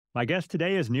My guest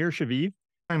today is Nir Shaviv.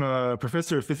 I'm a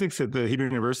professor of physics at the Hebrew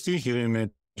University here in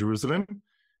Jerusalem.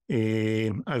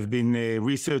 I've been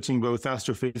researching both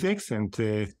astrophysics and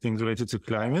things related to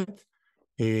climate.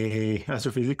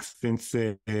 Astrophysics since,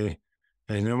 I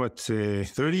know what,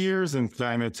 30 years, and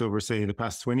climate over, say, the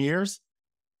past 20 years.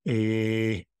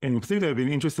 And in particular, I've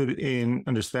been interested in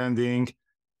understanding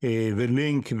the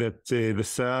link that the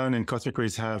sun and cosmic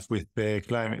rays have with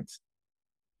climate.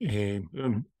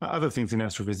 Other things in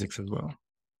astrophysics as well.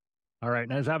 All right.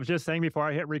 And as I was just saying before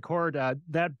I hit record,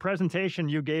 that presentation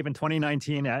you gave in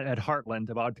 2019 at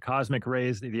Heartland about the cosmic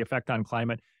rays, the effect on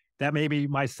climate, that may be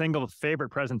my single favorite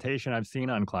presentation I've seen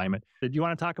on climate. Did you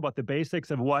want to talk about the basics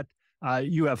of what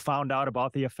you have found out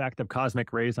about the effect of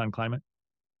cosmic rays on climate?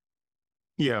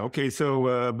 Yeah. Okay.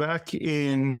 So back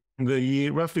in the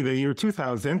year, roughly the year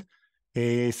 2000,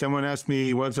 someone asked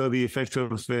me what are the effects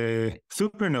of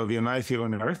supernovae on life here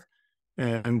on Earth.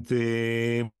 And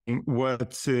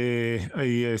what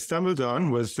I stumbled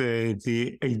on was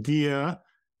the idea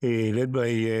led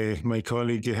by my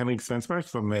colleague Henrik Svensmark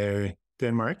from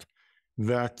Denmark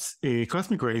that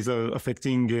cosmic rays are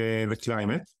affecting the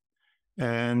climate.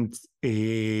 And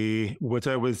what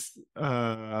I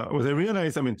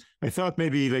realized, I mean, I thought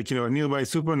maybe like, a nearby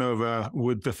supernova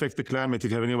would affect the climate.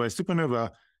 If you have a nearby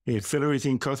supernova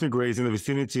accelerating cosmic rays in the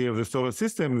vicinity of the solar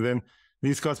system, then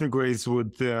these cosmic rays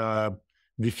would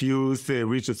diffuse,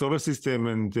 reach the solar system,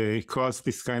 and cause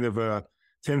this kind of a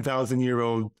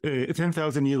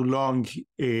 10,000-year-long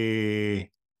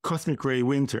cosmic ray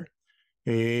winter.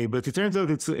 But it turns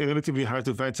out it's relatively hard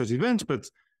to find such events. But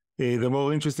the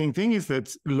more interesting thing is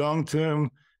that long-term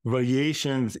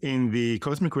variations in the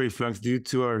cosmic ray flux due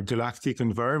to our galactic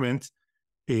environment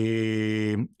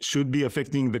should be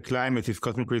affecting the climate if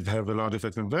cosmic rays have a large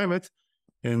effect on climate.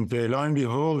 And lo and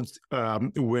behold,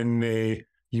 when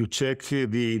you check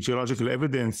the geological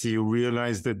evidence, you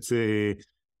realize that,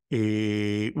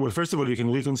 well, first of all, you can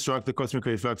reconstruct the cosmic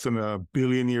ray flux on a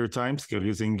billion-year timescale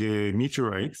using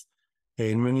meteorites.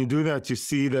 And when you do that, you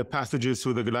see the passages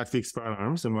through the galactic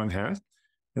spirals on one hand.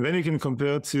 And then you can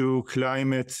compare to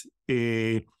climate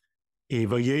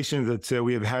variations that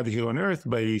we have had here on Earth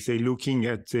by, say, looking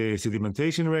at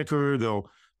sedimentation record, or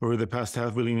over the past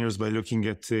half billion years by looking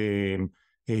at geochemical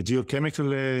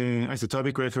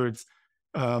isotopic records.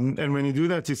 And when you do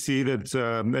that, you see that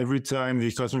every time the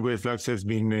cosmic ray flux has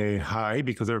been high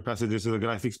because there are passages of the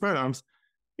galactic spirals,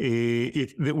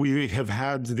 we have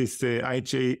had this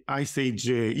ice age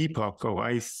epoch, or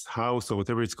ice house, or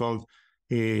whatever it's called,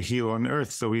 here on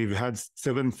Earth. So we've had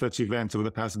 7 such events over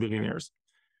the past billion years.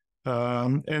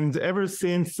 And ever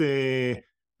since I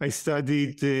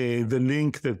studied the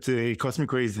link that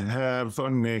cosmic rays have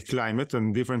on climate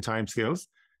on different timescales,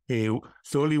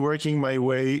 slowly working my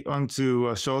way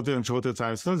onto shorter and shorter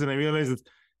timescales, and I realized that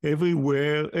every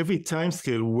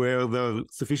timescale where there are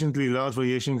sufficiently large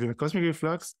variations in the cosmic ray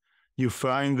flux, you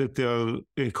find that there are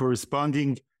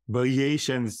corresponding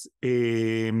variations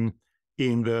in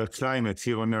the climate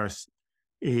here on Earth.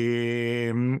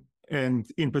 And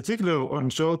in particular, on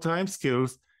short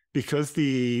timescales, because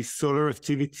the solar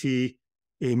activity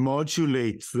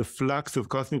modulates the flux of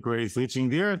cosmic rays reaching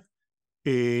the Earth,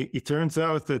 it turns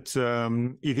out that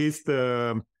it is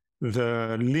the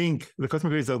link, the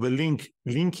cosmic rays are the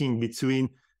linking between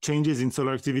changes in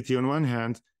solar activity on one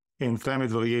hand and climate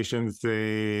variations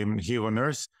here on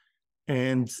Earth.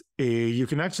 And you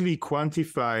can actually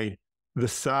quantify the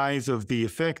size of the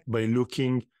effect by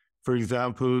looking, for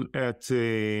example, at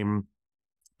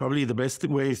probably the best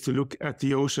way is to look at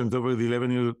the oceans over the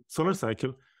 11-year solar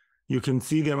cycle. You can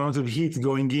see the amount of heat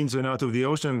going into and out of the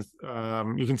oceans.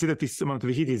 You can see that this amount of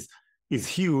heat is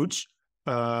huge,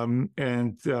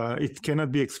 and it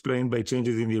cannot be explained by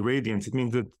changes in the irradiance. It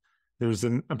means that there's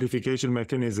an amplification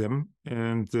mechanism,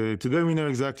 and today we know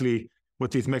exactly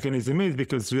what this mechanism is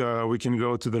because we can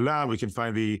go to the lab, we can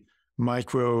find the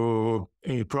micro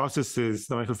processes,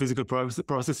 the microphysical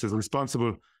processes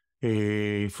responsible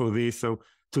for this. So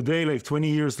today, like 20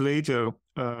 years later,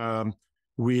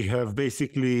 we have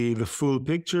basically the full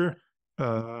picture.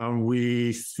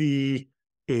 We see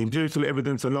empirical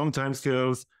evidence on long time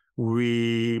scales.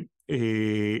 We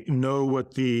know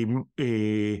what the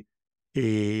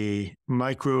the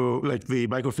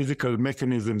microphysical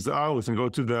mechanisms are.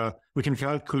 We can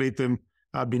calculate them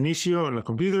ab initio on a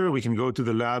computer. We can go to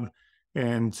the lab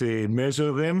and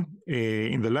measure them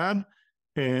in the lab.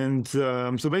 And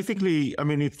so basically, I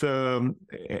mean, it's a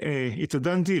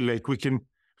done deal. Like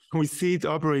we see it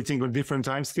operating on different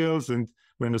timescales, and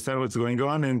we understand what's going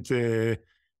on. And I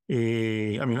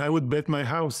mean, I would bet my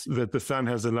house that the sun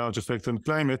has a large effect on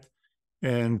climate.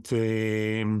 And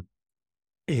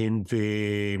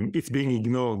it's being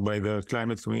ignored by the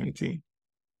climate community.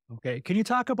 Okay. Can you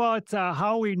talk about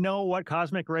how we know what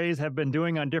cosmic rays have been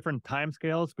doing on different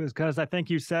timescales? Because I think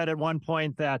you said at one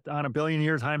point that on a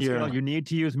billion-year timescale, you need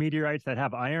to use meteorites that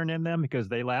have iron in them because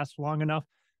they last long enough.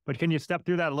 But can you step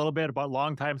through that a little bit about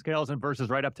long timescales and versus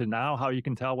right up to now, how you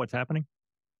can tell what's happening?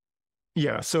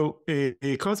 Yeah. So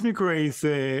cosmic rays,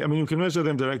 I mean, you can measure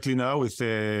them directly now with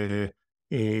either,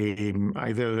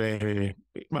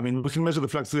 I mean, we can measure the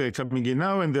flux coming in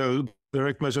now, and the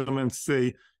direct measurements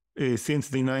since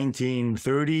the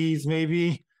 1930s,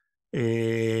 maybe.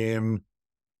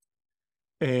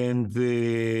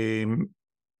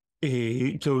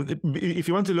 So if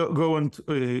you want to go on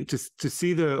to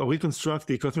see or reconstruct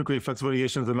the cosmic ray flux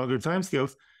variations on longer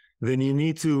timescales, then you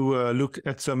need to look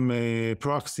at some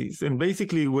proxies. And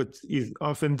basically what is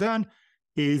often done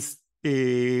is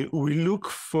we look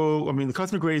for, I mean, the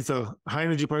cosmic rays are high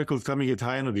energy particles coming at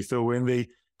high energy. So when they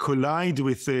collide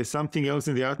with something else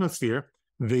in the atmosphere,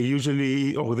 they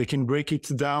usually, or they can break it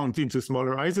down into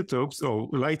smaller isotopes or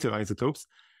lighter isotopes.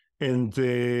 And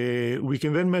we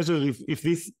can then measure if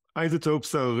these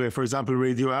isotopes are, for example,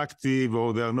 radioactive,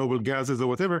 or they are noble gases or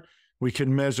whatever. We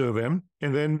can measure them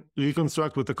and then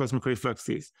reconstruct what the cosmic ray flux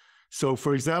is. So,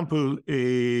 for example,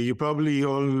 you probably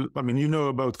all, I mean, you know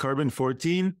about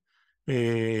carbon-14.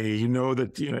 You know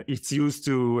that it's used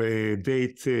to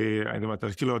date, I don't know,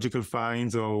 archaeological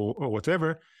finds or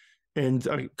whatever. And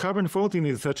carbon-14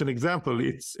 is such an example.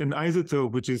 It's an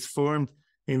isotope which is formed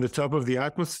in the top of the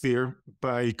atmosphere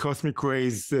by cosmic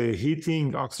rays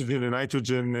heating oxygen and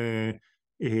nitrogen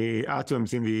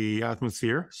atoms in the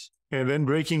atmosphere, and then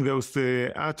breaking those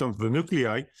atoms, the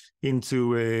nuclei,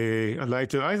 into a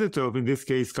lighter isotope, in this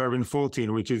case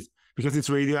carbon-14, which is, because it's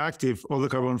radioactive, all the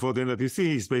carbon-14 that you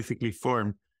see is basically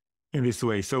formed in this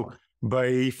way. So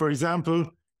by, for example,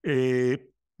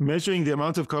 measuring the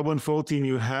amount of carbon-14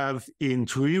 you have in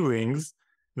tree rings,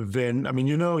 then, I mean,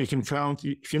 you can count,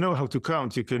 if you know how to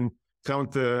count, you can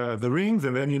count the rings,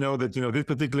 and then you know that, this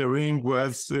particular ring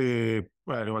was,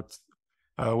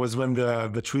 was when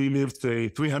the tree lived, say,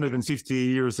 350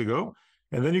 years ago.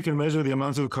 And then you can measure the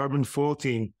amount of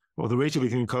carbon-14, or the ratio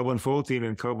between carbon-14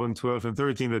 and carbon-12 and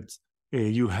 13 that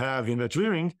you have in that tree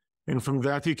ring. And from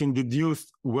that, you can deduce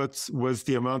what was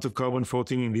the amount of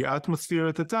carbon-14 in the atmosphere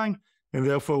at the time, and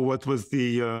therefore what was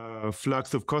the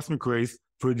flux of cosmic rays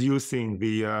producing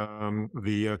the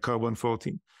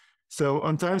carbon-14. So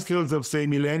on timescales of, say,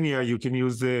 millennia, you can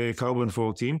use the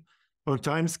carbon-14. On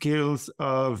timescales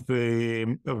of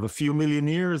a few million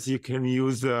years, you can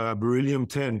use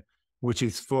beryllium-10, which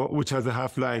has a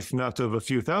half-life not of a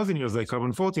few thousand years like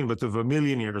carbon-14, but of 1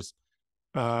 million years.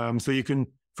 So you can,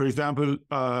 for example,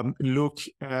 look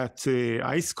at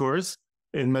ice cores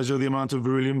and measure the amount of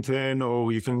beryllium-10,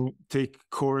 or you can take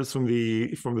cores from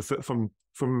the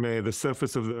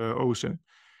surface of the ocean.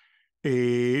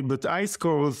 But ice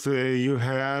cores, you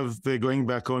have going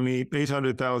back only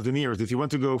 800,000 years. If you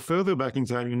want to go further back in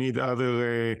time, you need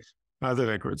other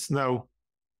records. Now,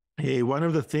 one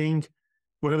of the things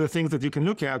that you can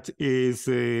look at is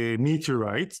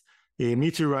meteorites.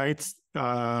 Meteorites,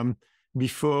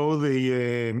 before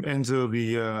they enter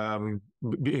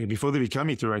before they become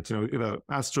meteorites,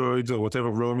 asteroids or whatever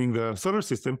roaming the solar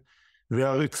system, they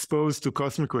are exposed to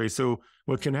cosmic rays. So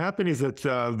what can happen is that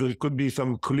there could be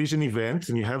some collision event,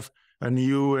 and you have a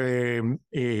new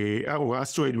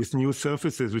asteroid with new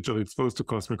surfaces which are exposed to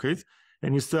cosmic rays,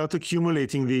 and you start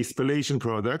accumulating the spallation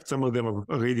products. Some of them are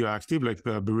radioactive, like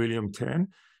the beryllium-10,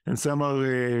 and some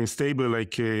are stable,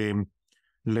 like the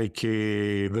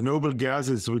noble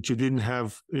gases, which you didn't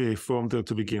have formed there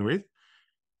to begin with.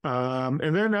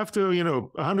 And then after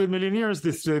 100 million years,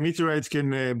 this meteorites can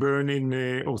burn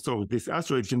in, also this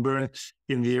asteroid can burn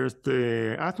in the Earth's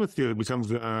atmosphere. It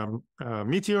becomes a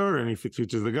meteor, and if it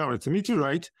reaches the ground, it's a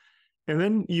meteorite. And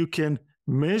then you can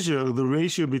measure the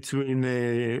ratio between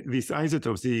these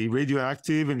isotopes, the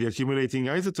radioactive and the accumulating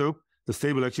isotope, the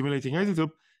stable accumulating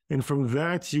isotope, and from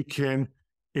that you can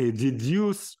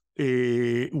deduce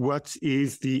what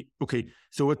is the,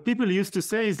 so what people used to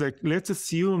say is, like, let's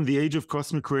assume the age of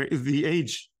cosmic ray is the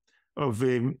age of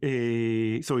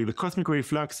the cosmic ray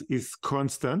flux is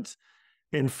constant,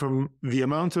 and from the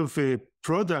amount of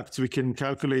products we can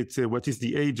calculate what is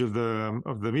the age of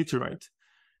the meteorite.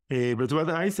 But what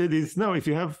I said is, no, if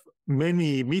you have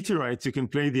many meteorites, you can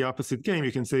play the opposite game.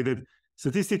 You can say that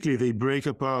statistically they break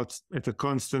apart at a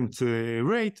constant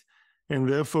rate, and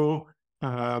therefore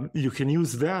you can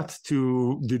use that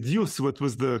to deduce what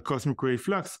was the cosmic ray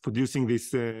flux producing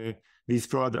these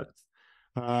products.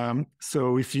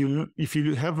 So if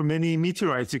you have many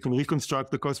meteorites, you can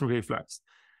reconstruct the cosmic ray flux.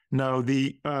 Now,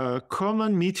 the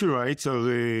common meteorites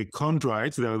or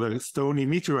chondrites, they are the stony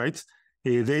meteorites,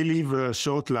 they live a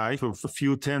short life of a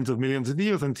few tens of millions of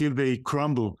years until they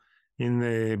crumble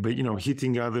by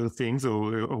hitting other things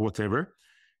or whatever.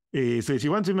 So if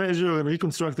you want to measure and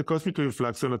reconstruct the cosmic wave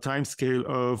flux on a time scale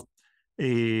of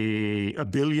a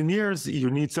billion years, you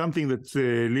need something that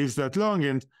lives that long,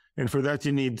 and for that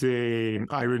you need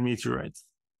iron meteorites.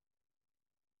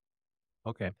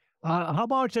 Okay. How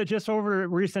about just over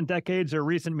recent decades, or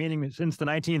recent meaning since the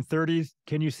 1930s?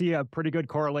 Can you see a pretty good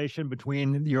correlation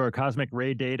between your cosmic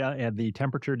ray data and the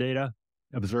temperature data,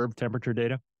 observed temperature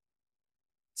data?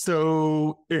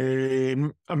 So,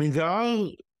 there are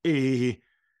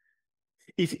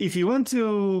if you want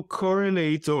to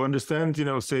correlate or understand,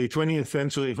 say 20th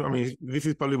century, this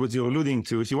is probably what you're alluding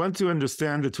to. If you want to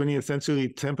understand the 20th century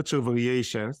temperature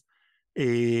variations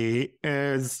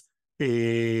as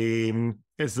a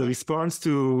response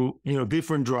to,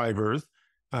 different drivers,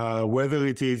 whether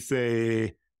it is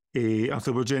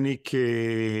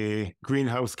anthropogenic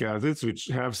greenhouse gases, which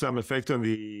have some effect on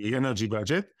the energy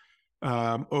budget,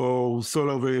 or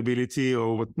solar variability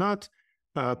or whatnot,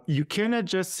 you cannot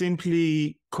just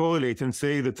simply correlate and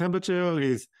say the temperature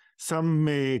is some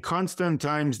constant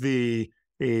times the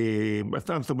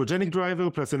anthropogenic driver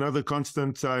plus another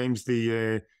constant times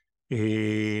the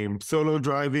solar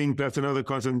driving plus another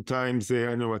constant times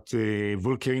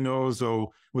volcanoes or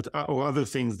other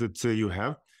things that you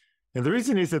have. And the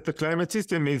reason is that the climate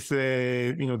system is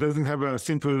doesn't have a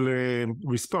simple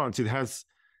response. It has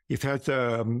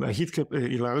a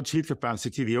large heat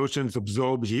capacity. The oceans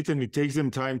absorb heat, and it takes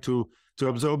them time to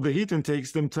absorb the heat, and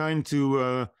takes them time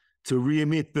to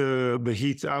re-emit the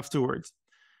heat afterwards.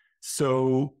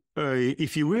 So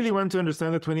if you really want to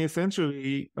understand the 20th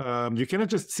century, you cannot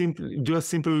just do a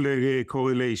simple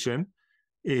correlation.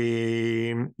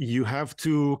 You have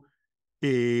to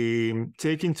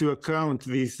take into account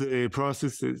these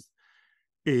processes.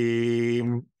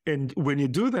 And when you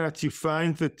do that, you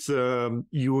find that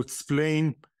you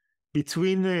explain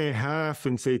between half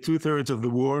and say 2/3 of the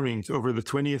warming over the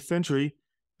 20th century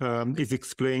is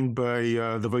explained by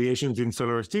the variations in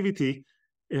solar activity,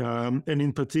 and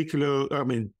in particular,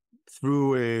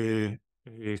 through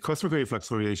cosmic ray flux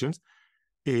variations.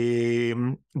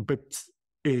 But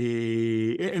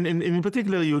in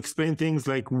particular, you explain things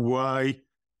like why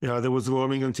there was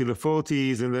warming until the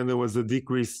 40s, and then there was a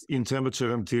decrease in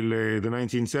temperature until the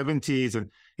 1970s. And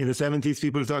in the 70s,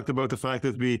 people talked about the fact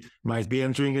that we might be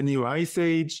entering a new ice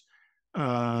age.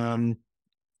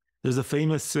 There's a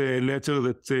famous letter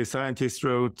that scientists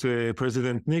wrote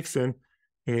President Nixon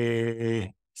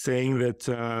saying that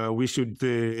we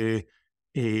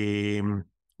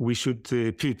should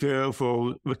prepare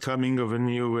for the coming of a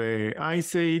new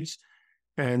ice age.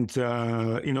 And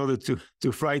in order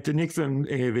to frighten Nixon,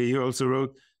 they also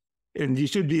wrote, and you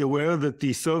should be aware that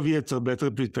the Soviets are better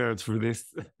prepared for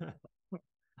this.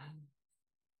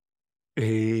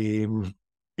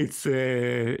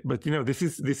 But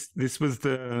this was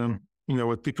the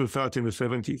what people thought in the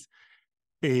 70s.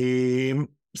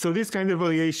 So these kind of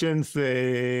variations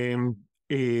are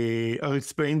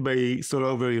explained by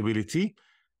solar variability.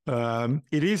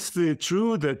 It is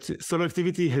true that solar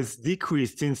activity has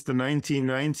decreased since the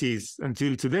 1990s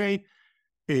until today,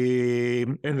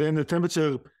 and then the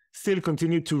temperature still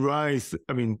continued to rise,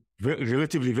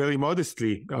 relatively very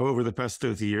modestly over the past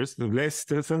 30 years,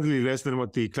 certainly less than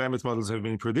what the climate models have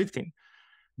been predicting.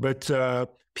 But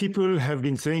people have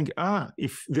been saying,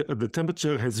 if the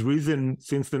temperature has risen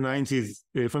since the 90s,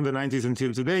 from the 90s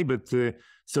until today, but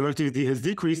solar activity has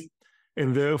decreased,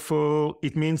 and therefore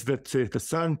it means that the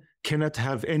sun cannot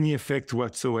have any effect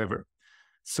whatsoever.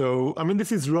 So,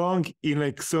 this is wrong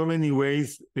in so many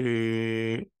ways.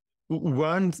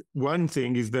 One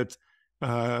thing is that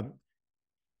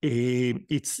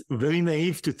it's very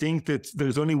naive to think that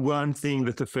there's only one thing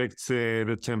that affects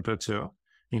the temperature.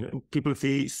 People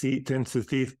tend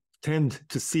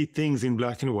to see things in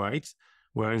black and white,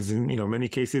 whereas in many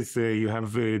cases you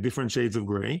have different shades of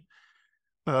gray.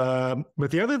 But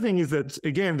the other thing is that,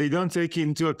 again, they don't take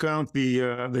into account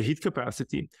the heat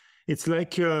capacity. It's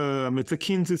like it's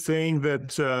akin to saying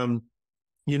that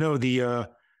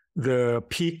the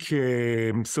peak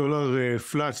solar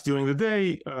flux during the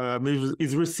day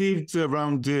is received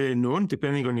around noon,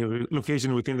 depending on your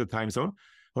location within the time zone.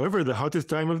 However, the hottest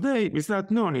time of day is not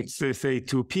noon; it's say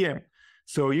 2 p.m.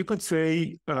 So you could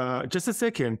say, just a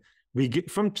second, we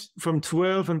get from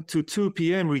 12 to 2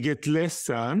 p.m. we get less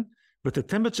sun, but the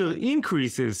temperature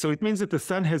increases. So it means that the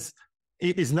sun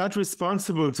is not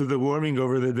responsible to the warming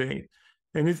over the day.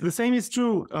 And it's the same is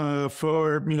true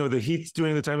for the heat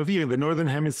during the time of year. In the northern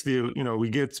hemisphere, we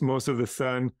get most of the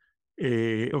sun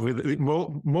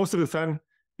most of the sun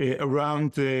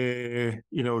around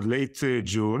late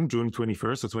June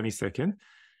 21st or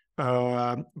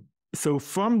 22nd. So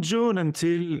from June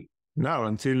until now,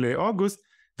 until August,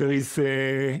 there is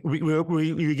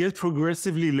we get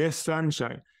progressively less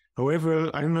sunshine. However,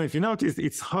 I don't know if you noticed,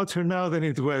 it's hotter now than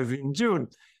it was in June.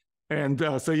 And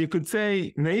so you could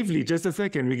say naively, just a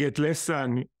second, we get less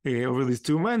sun over these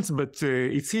 2 months, but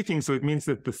it's heating, so it means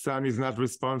that the sun is not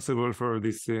responsible for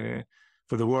this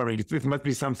for the warming. It must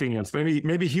be something else.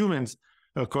 Maybe humans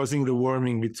are causing the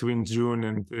warming between June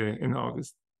and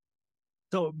August.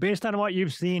 So based on what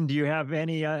you've seen, do you have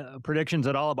any predictions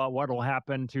at all about what will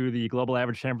happen to the global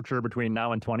average temperature between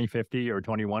now and 2050 or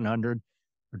 2100?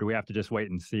 Or do we have to just wait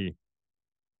and see?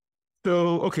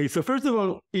 So first of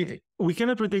all, we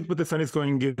cannot predict what the sun is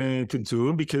going to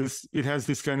do because it has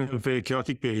this kind of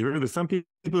chaotic behavior. There's some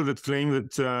people that claim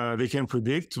that they can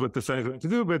predict what the sun is going to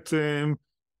do, but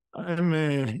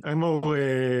I'm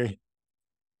more.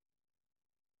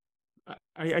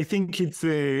 I think it's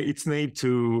naive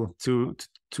to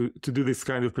do this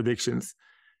kind of predictions.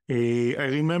 I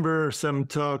remember some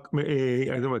talk, I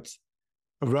don't know what,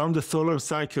 around the solar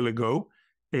cycle ago,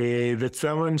 that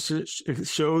someone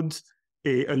showed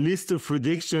a list of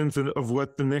predictions of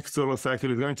what the next solar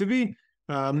cycle is going to be.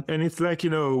 And it's like,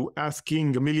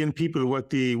 asking 1 million people what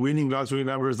the winning lottery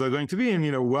numbers are going to be.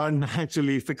 And, one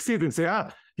actually succeeds and say,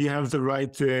 you have the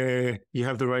right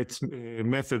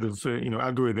method of,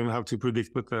 algorithm, how to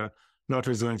predict what the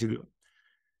lottery is going to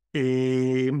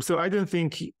do. So I don't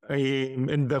think,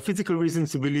 and the physical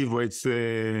reasons to believe why it's,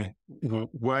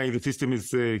 why the system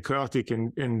is chaotic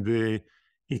and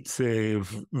it's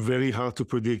very hard to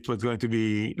predict what's going to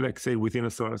be, like, say, within a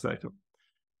solar cycle.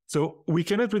 So we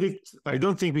cannot predict, I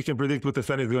don't think we can predict what the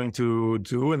sun is going to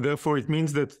do, and therefore it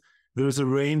means that there's a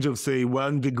range of, say,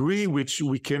 1 degree, which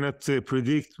we cannot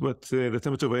predict what the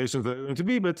temperature variations are going to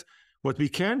be. But what we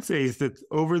can say is that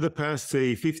over the past,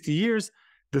 say, 50 years,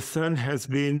 the sun has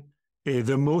been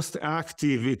the most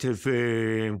active it has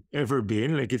ever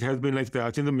been. Like, it has been like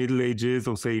that in the Middle Ages,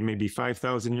 or say maybe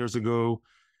 5,000 years ago,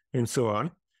 and so on.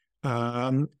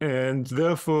 And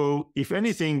therefore, if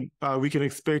anything, we can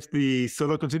expect the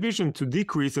solar contribution to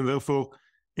decrease and therefore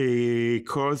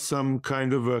cause some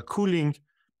kind of a cooling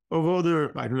of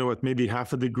order, I don't know what, maybe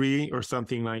 0.5 degree or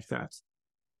something like that.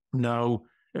 Now,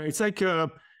 it's like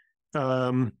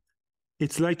in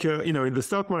the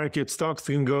stock market, stocks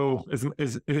can go as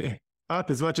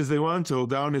up as much as they want or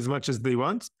down as much as they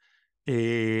want,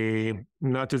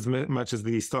 not as much as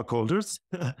the stockholders.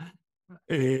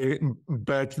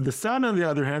 But the sun, on the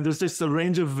other hand, there's just a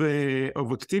range of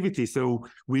activity. So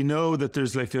we know that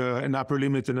there's like an upper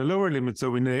limit and a lower limit. So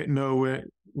we know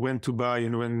when to buy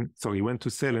and when to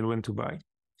sell and when to buy.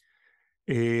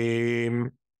 So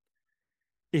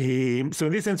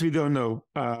in this sense, we don't know.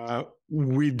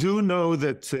 We do know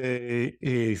that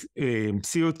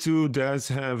CO2 does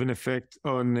have an effect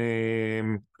on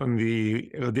the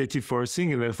radiative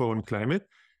forcing and therefore on climate.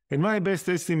 And my best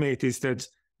estimate is that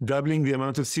doubling the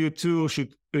amount of CO2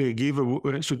 should give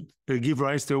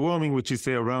rise to a warming, which is,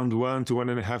 say, around 1 to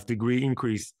 1.5 degree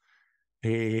increase.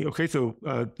 So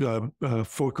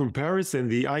for comparison,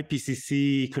 the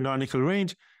IPCC canonical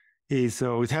range is,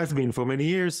 so it has been for many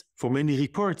years, for many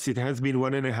reports, it has been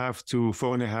 1.5 to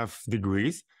 4.5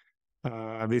 degrees.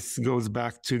 This goes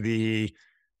back to the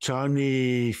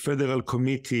Charney Federal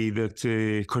Committee that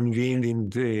convened in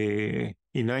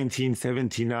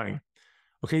 1979.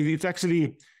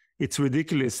 It's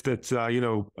ridiculous that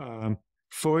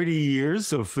 40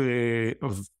 years of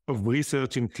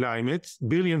research in climate,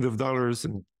 billions of dollars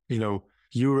and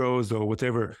euros or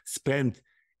whatever spent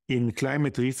in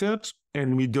climate research,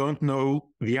 and we don't know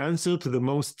the answer to the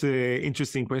most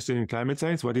interesting question in climate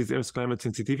science: what is Earth's climate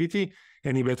sensitivity?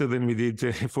 Any better than we did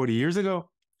 40 years ago?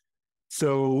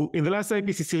 So in the last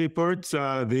IPCC report,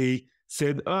 they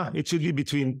said it should be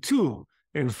between 2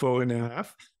 and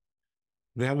 4.5.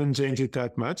 They haven't changed it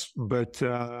that much, but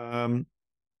the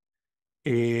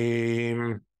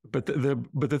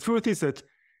truth is that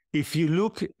if you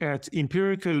look at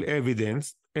empirical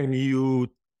evidence and you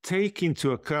take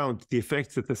into account the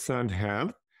effects that the sun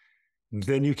have,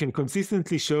 then you can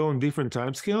consistently show on different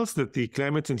timescales that the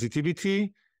climate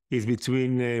sensitivity is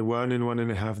between 1 and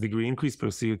 1.5 degree increase per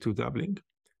CO2 doubling.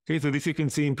 Okay, so this you can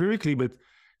see empirically, but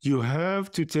you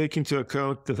have to take into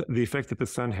account the effect that the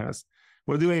sun has.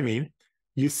 What do I mean?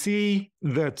 You see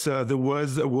that there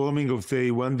was a warming of,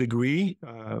 say, 1 degree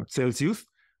Celsius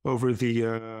over the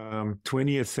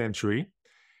 20th century.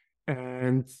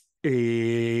 And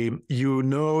you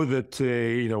know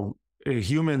that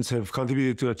humans have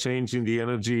contributed to a change in the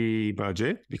energy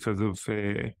budget because of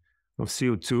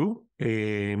CO2,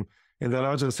 and a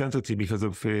larger sensitivity because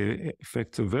of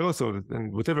effects of aerosol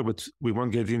and whatever, but we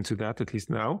won't get into that, at least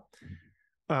now.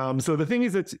 So the thing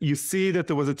is that you see that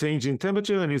there was a change in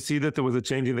temperature and you see that there was a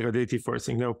change in the radiative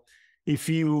forcing. Now, if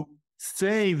you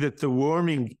say that the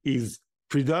warming is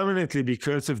predominantly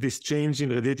because of this change in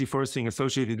radiative forcing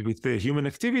associated with the human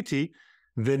activity,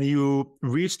 then you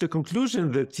reach the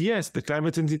conclusion that yes, the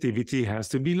climate sensitivity has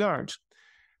to be large.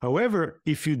 However,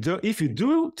 if you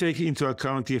do take into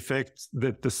account the effects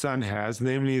that the sun has,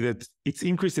 namely that its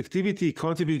increased activity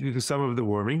contributed to some of the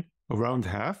warming, around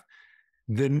half,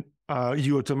 then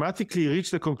you automatically reach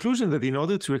the conclusion that in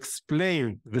order to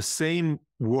explain the same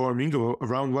warming or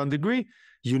around 1 degree,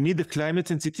 you need the climate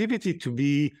sensitivity to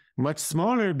be much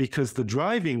smaller because the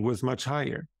driving was much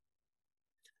higher.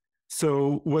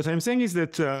 So what I'm saying is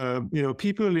that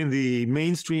people in the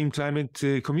mainstream climate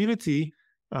community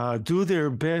do their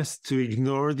best to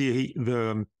ignore the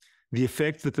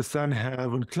effect that the sun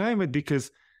have on climate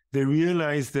because they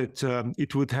realize that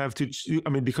it would have to.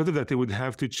 Because of that, they would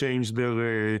have to change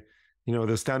their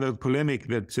the standard polemic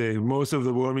that most of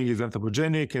the warming is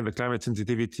anthropogenic and the climate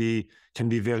sensitivity can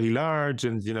be very large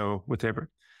and, whatever.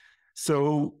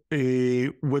 So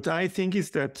what I think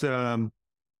is that,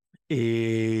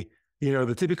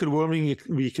 the typical warming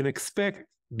we can expect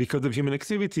because of human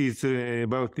activity is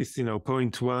about this,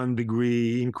 0.1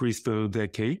 degree increase per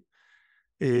decade.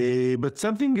 But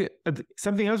something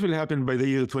else will happen by the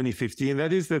year 2050, and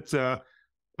that is that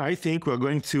I think we're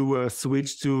going to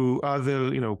switch to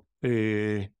other,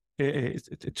 to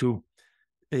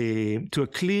a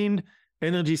clean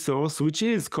energy source, which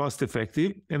is cost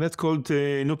effective, and that's called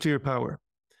nuclear power.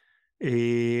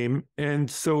 And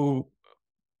so,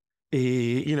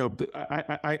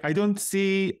 I don't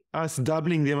see us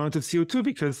doubling the amount of CO2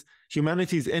 because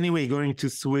humanity is anyway going to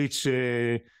switch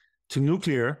to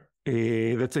nuclear.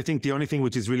 That's, I think, the only thing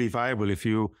which is really viable. If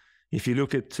you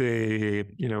look at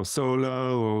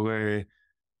solar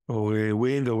or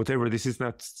wind or whatever, this is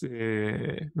not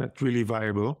really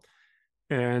viable.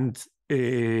 And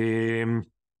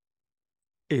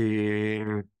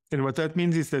what that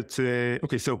means is that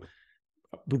okay, so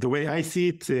the way I see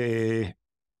it,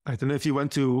 I don't know if you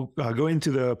want to go into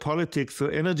the politics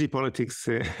or energy politics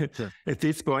Sure. at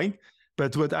this point.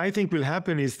 But what I think will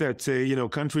happen is that,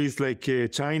 countries like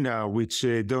China, which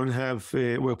don't have,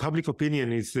 where public opinion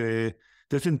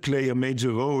doesn't play a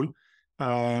major role,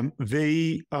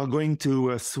 they are going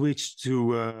to switch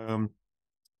to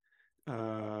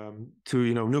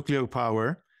nuclear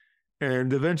power.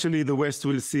 And eventually the West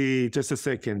will see, just a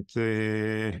second,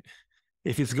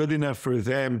 if it's good enough for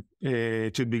them,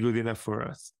 it should be good enough for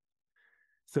us.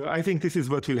 So I think this is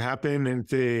what will happen. And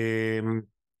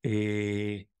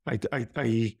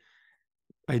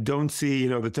I don't see,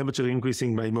 the temperature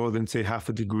increasing by more than, say,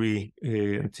 0.5 degree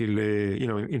until,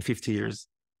 in 50 years.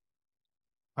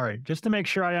 All right. Just to make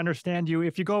sure I understand you,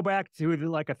 if you go back to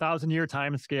like 1,000-year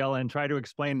time scale and try to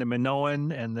explain the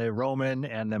Minoan and the Roman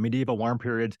and the medieval warm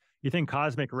periods, you think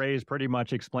cosmic rays pretty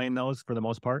much explain those for the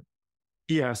most part?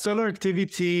 Yeah. Solar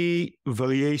activity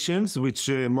variations, which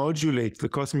modulate the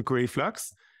cosmic ray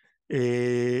flux,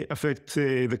 affect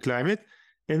the climate.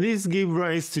 And these give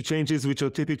rise to changes which are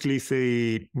typically,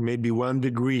 say, maybe 1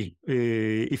 degree.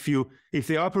 If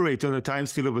they operate on a time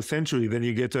scale of a century, then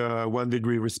you get a 1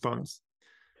 degree response.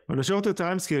 On a shorter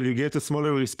time scale, you get a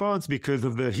smaller response because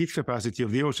of the heat capacity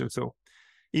of the ocean. So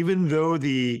even though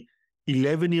the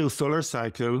 11-year solar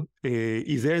cycle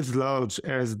is as large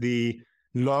as the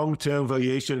long-term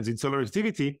variations in solar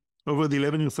activity over the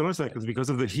 11-year solar cycles because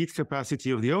of the heat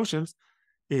capacity of the oceans,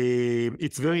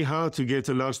 it's very hard to get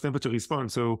a large temperature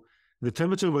response. So the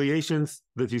temperature variations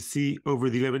that you see over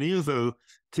the 11 years are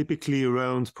typically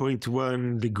around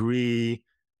 0.1 degree,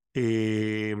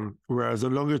 whereas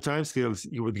on longer time scales,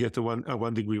 you would get a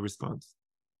 1 degree response.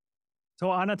 So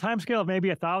on a time scale of maybe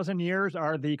 1,000 years,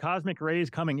 are the cosmic rays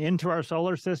coming into our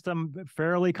solar system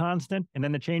fairly constant? And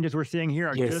then the changes we're seeing here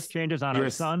are just changes on our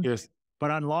sun? Yes. But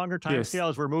on longer time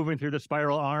scales, we're moving through the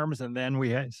spiral arms, and then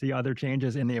we see other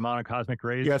changes in the amount of cosmic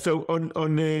rays. Yeah. So on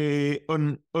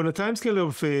a time scale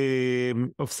of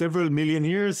several million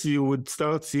years, you would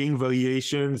start seeing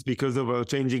variations because of our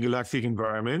changing galactic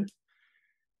environment.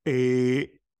 There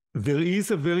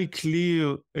is a very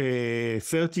clear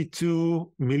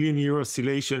 32 million year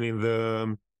oscillation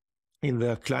in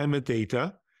the climate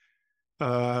data.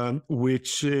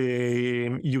 Which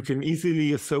you can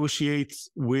easily associate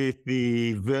with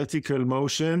the vertical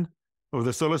motion of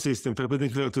the solar system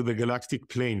perpendicular to the galactic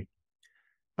plane.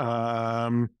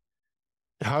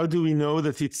 how do we know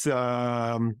that it's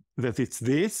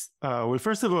this? Well,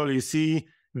 first of all, you see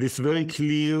this very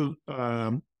clear.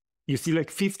 You see like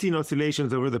 15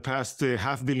 oscillations over the past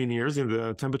half billion years in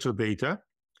the temperature data,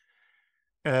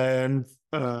 and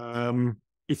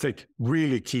it's like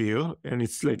really clear, and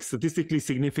it's like statistically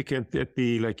significant at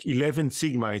the like 11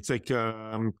 sigma. It's like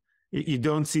you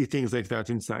don't see things like that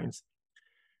in science.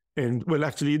 And well,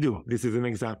 actually you do. This is an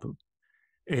example.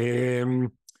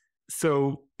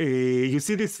 So you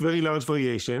see this very large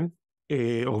variation,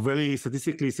 or very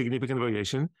statistically significant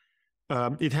variation.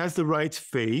 It has the right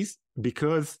phase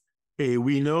because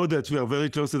we know that we are very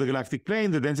close to the galactic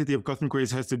plane. The density of cosmic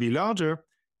rays has to be larger,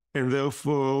 and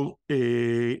therefore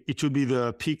it should be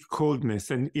the peak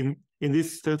coldness. And in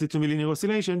this 32 million year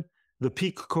oscillation, the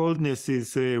peak coldness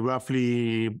is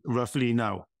roughly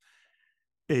now.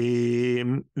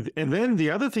 And then the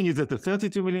other thing is that the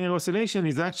 32 million year oscillation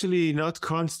is actually not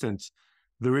constant.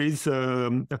 There is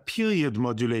a period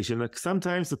modulation. Like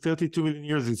sometimes the 32 million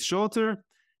years is shorter,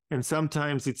 and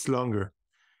sometimes it's longer.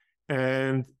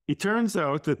 And it turns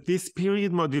out that this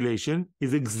period modulation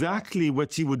is exactly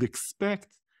what you would expect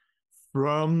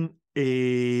from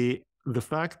the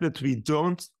fact that we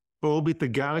don't orbit the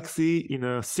galaxy in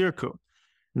a circle.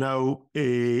 Now,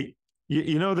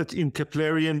 you know that in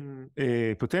Keplerian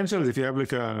potentials, if you have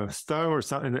like a star or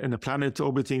and a planet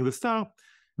orbiting the star,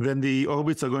 then the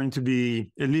orbits are going to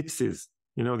be ellipses.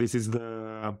 You know, this is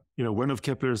the, one of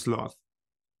Kepler's laws.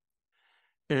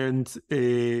 And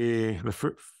the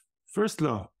first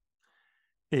law.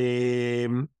 But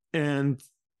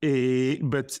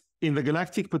in the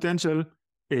galactic potential,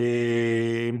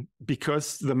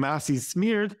 because the mass is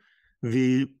smeared,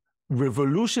 the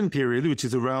revolution period, which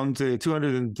is around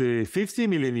 250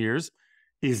 million years,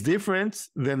 is different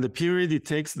than the period it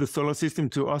takes the solar system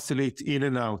to oscillate in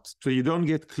and out. So you don't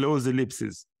get closed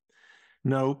ellipses.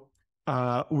 Now,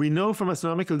 we know from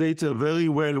astronomical data very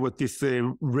well what this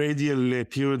radial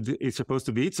period is supposed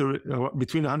to be. It's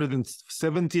between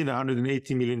 170 and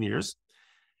 180 million years.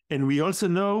 And we also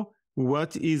know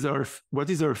what is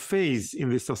our phase in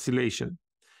this oscillation.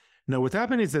 Now, what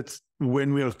happened is that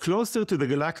when we are closer to the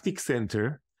galactic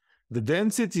center, the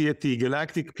density at the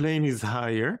galactic plane is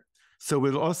higher, so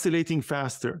we're oscillating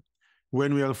faster.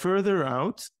 When we are further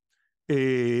out,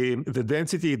 the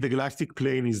density at the galactic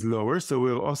plane is lower, so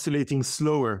we're oscillating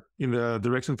slower in the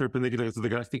direction perpendicular to the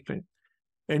galactic plane.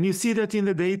 And you see that in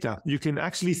the data. You can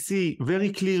actually see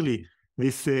very clearly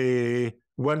this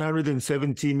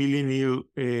 170 million year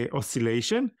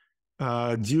oscillation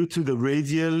due to the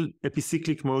radial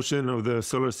epicyclic motion of the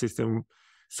solar system.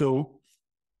 So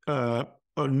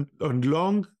on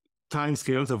long time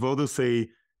scales of order, say,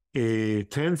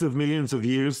 tens of millions of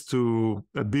years to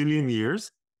a billion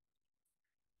years,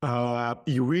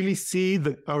 you really see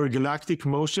our galactic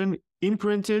motion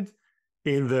imprinted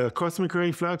in the cosmic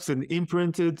ray flux and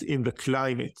imprinted in the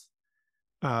climate.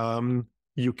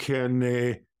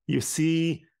 You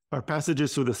see our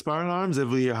passages through the spiral arms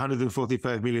every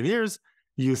 145 million years.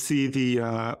 You see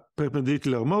the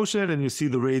perpendicular motion, and you see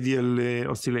the radial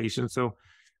oscillation. So,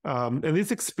 and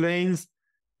this explains,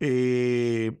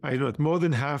 more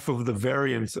than half of the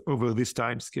variance over this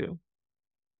time scale.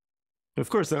 Of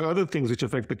course, there are other things which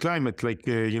affect the climate, like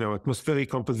atmospheric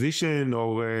composition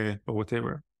or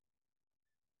whatever.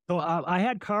 So I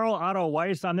had Carl Otto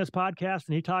Weiss on this podcast,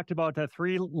 and he talked about the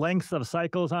three lengths of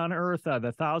cycles on Earth: the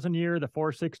 1,000-year, the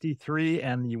 463,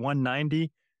 and the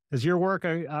 190. Does your work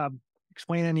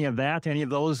explain any of that? Any of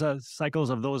those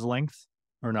cycles of those lengths,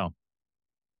 or no?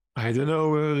 I don't know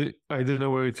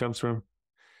where it comes from.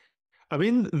 I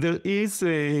mean, there is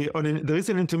an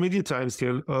intermediate time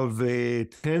scale of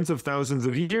tens of thousands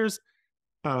of years,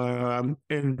 and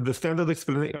the standard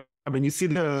explanation. I mean, you see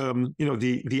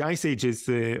the ice ages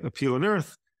appear on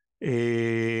Earth.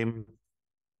 You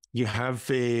have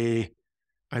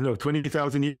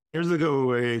 20,000 years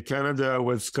ago, Canada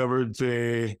was covered,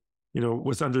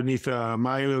 was underneath a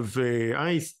mile of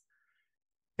ice,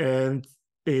 and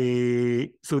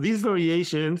so these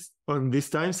variations on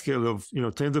this time scale of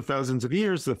tens of thousands of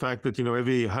years, the fact that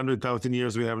every 100,000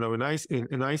 years we have now an ice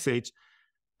age,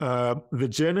 the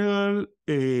general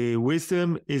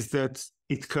wisdom is that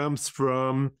it comes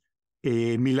from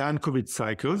Milankovitch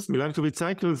cycles. Milankovitch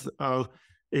cycles are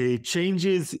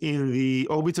changes in the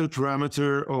orbital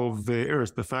parameter of the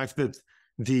Earth. The fact that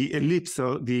the ellipse,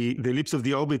 the ellipse of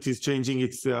the orbit is changing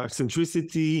its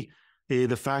eccentricity,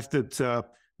 the fact that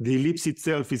the ellipse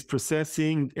itself is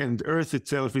precessing and Earth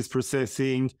itself is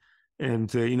precessing,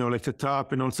 and like the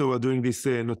top, and also we're doing this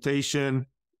notation,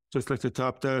 just like the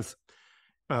top does.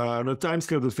 On a time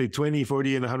scale of say 20,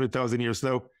 40, and 100,000 years.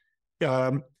 Now,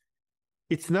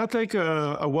 it's not like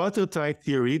a watertight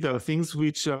theory. There are things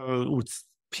which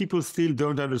people still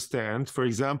don't understand. For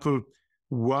example,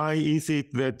 why is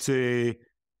it that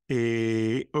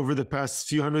over the past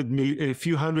few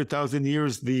hundred thousand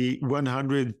years, the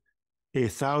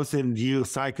 100,000-year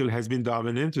cycle has been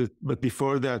dominant, but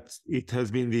before that, it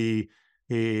has been the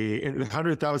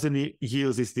 100,000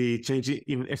 years is the change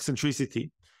in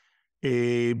eccentricity.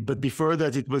 But before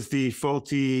that, it was the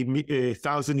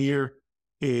 40,000-year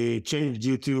change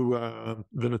due to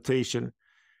the notation.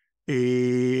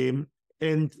 And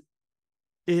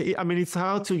I mean, it's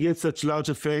hard to get such large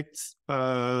effects.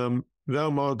 There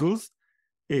are models,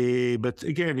 but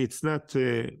again, it's not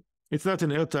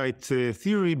an airtight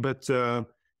theory, but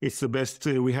it's the best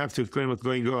we have to explain what's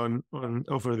going on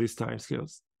over these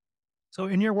timescales. So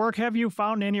in your work, have you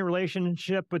found any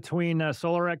relationship between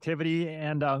solar activity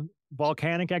and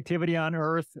volcanic activity on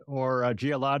Earth, or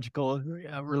geological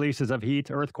releases of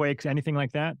heat, earthquakes, anything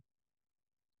like that?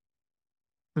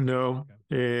 No.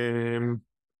 Okay.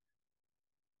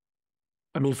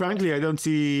 I mean, frankly, I don't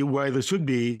see why there should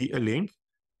be a link.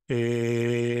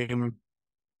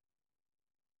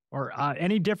 Or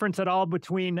any difference at all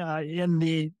between in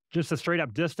the just the straight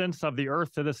up distance of the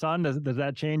Earth to the sun? Does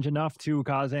that change enough to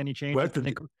cause any change?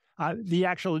 The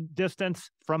actual distance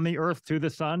from the Earth to the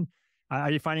sun,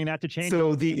 are you finding that to change?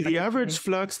 So the average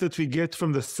flux that we get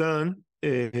from the sun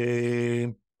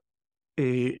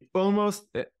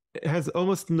has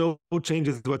almost no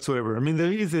changes whatsoever. I mean,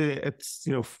 there is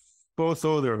fourth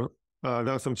order. There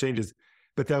are some changes,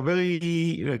 but they're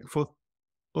very like fourth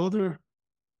order.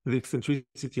 The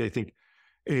eccentricity, I think.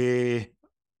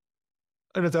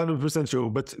 I'm not 100% sure,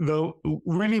 but though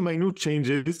really minute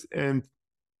changes, and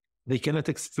they cannot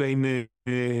explain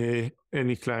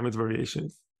any climate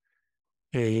variations.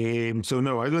 So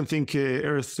no, I don't think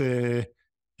Earth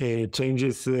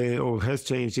changes or has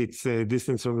changed its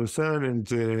distance from the sun,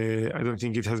 and I don't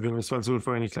think it has been responsible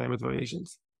for any climate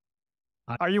variations.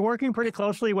 Are you working pretty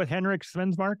closely with Henrik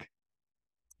Svensmark?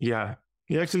 Yeah.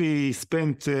 He actually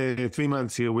spent 3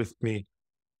 months here with me.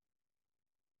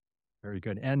 Very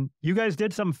good. And you guys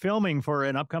did some filming for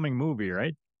an upcoming movie,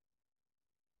 right?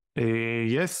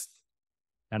 Yes.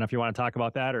 And if you want to talk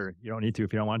about that, or you don't need to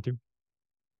if you don't want to.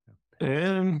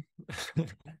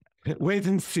 Wait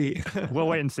and see. We'll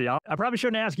wait and see. I probably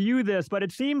shouldn't ask you this, but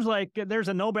it seems like there's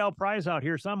a Nobel Prize out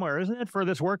here somewhere, isn't it, for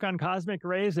this work on cosmic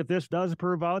rays? If this does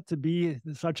prove out to be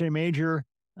such a major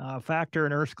factor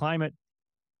in Earth's climate,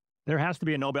 there has to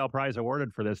be a Nobel Prize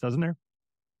awarded for this, doesn't there?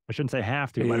 I shouldn't say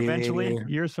have to, but eventually,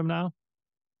 years from now,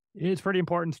 it's pretty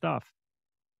important stuff.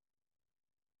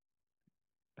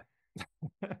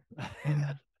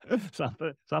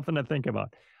 something to think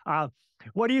about.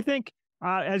 What do you think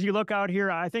as you look out here?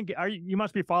 I think you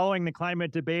must be following the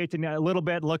climate debate and a little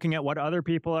bit looking at what other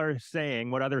people are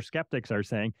saying, what other skeptics are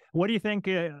saying. What do you think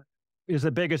is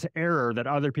the biggest error that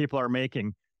other people are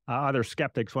making, other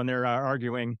skeptics, when they're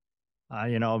arguing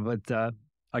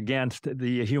against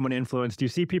the human influence? Do you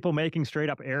see people making straight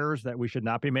up errors that we should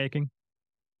not be making?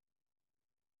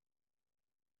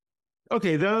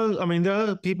 Okay, there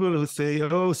are people who say,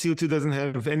 oh, CO2 doesn't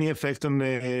have any effect on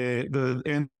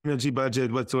the energy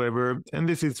budget whatsoever, and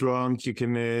this is wrong. You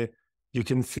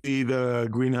can see the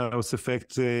greenhouse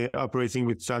effect operating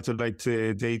with satellite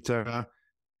data.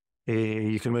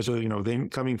 You can measure, the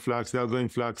incoming flux, the outgoing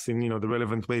flux in, the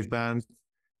relevant wave bands.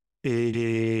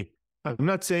 I'm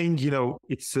not saying,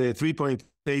 it's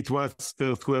 3.8 watts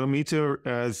per square meter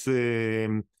as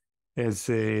the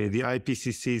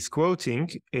IPCC is quoting.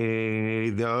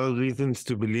 There are reasons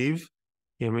to believe.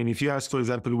 I mean, if you ask, for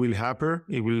example, Will Happer,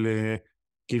 he will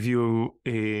give you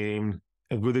a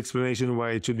good explanation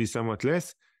why it should be somewhat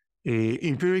less.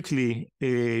 Empirically,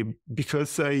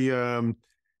 because in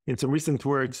some recent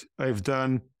work I've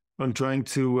done on trying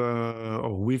to,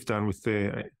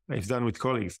 I've done with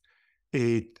colleagues,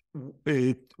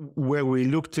 where we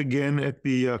looked again at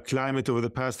the climate over the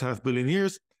past 500 million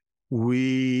years,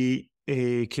 we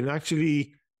can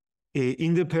actually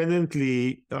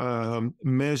independently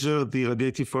measure the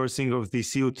radiative forcing of the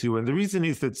CO2. And the reason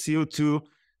is that CO2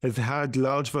 has had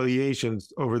large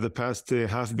variations over the past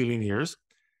 500 million years.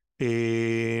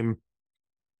 I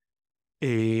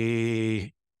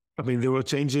mean, there were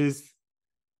changes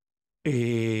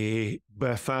by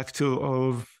a factor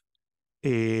of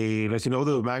like an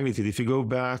order of magnitude. If you go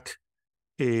back,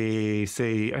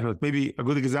 say, I don't know, maybe a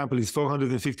good example is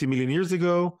 450 million years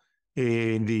ago.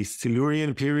 In the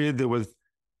Silurian period, there was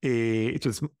it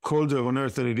was colder on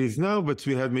Earth than it is now, but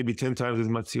we had maybe 10 times as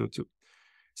much CO2.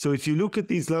 So if you look at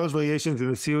these large variations in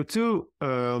the CO2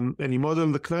 and you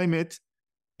model the climate,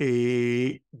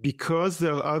 because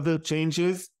there are other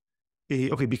changes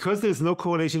okay, because there's no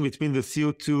correlation between the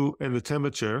CO2 and the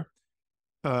temperature,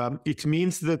 it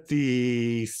means that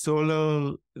the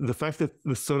fact that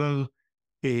the solar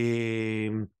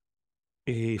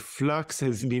flux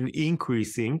has been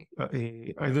increasing. I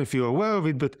don't know if you're aware of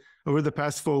it, but over the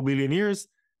past 4 billion years,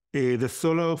 the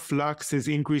solar flux has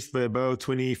increased by about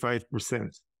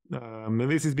 25%. And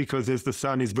this is because as the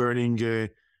sun is burning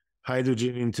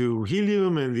hydrogen into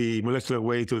helium and the molecular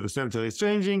weight of the center is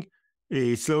changing,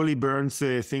 it slowly burns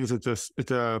things at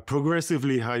a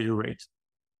progressively higher rate.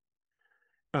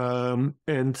 In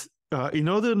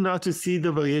order not to see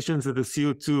the variations that the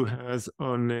CO2 has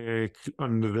on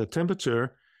the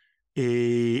temperature,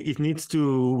 it needs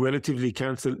to relatively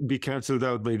be cancelled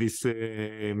out by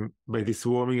this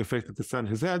warming effect that the sun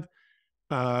has had.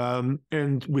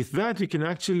 And with that, we can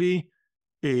actually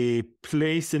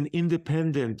place an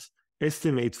independent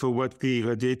estimate for what the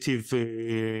radiative,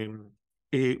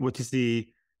 what is the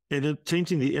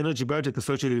change in the energy budget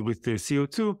associated with the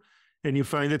CO2. And you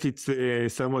find that it's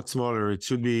somewhat smaller. It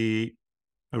should be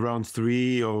around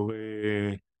 3 or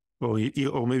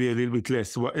maybe a little bit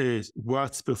less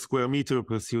watts per square meter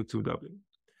per CO2 doubling.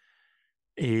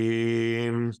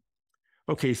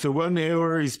 Okay, so one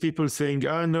error is people saying,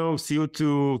 no,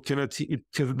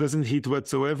 CO2 doesn't heat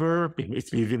whatsoever.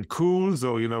 It even cools,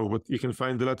 or you can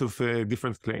find a lot of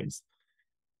different claims.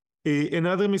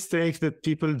 Another mistake that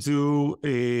people do,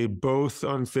 both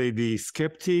on, say, the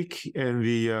skeptic and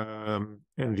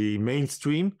the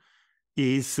mainstream,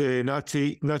 is not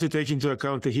to take into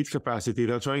account the heat capacity.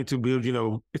 They're trying to build,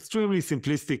 extremely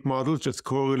simplistic models, just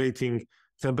correlating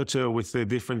temperature with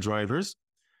different drivers.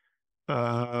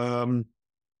 So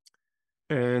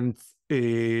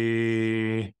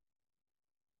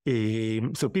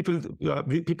people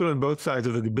on both sides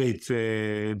of the debate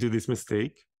do this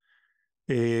mistake.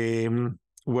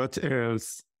 What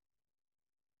else?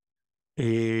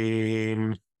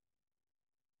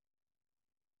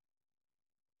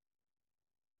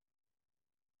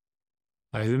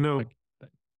 I don't know.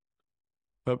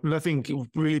 Nothing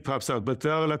really pops out, but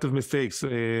there are a lot of mistakes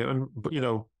on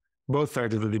both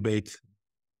sides of the debate.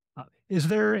 Is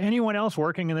there anyone else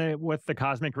working with the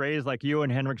cosmic rays like you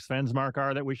and Henrik Svensmark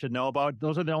are that we should know about?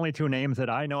 Those are the only two names that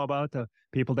I know about, the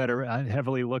people that are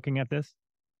heavily looking at this.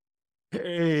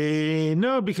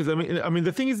 No, because I mean,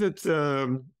 the thing is that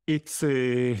it's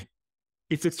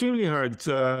extremely hard.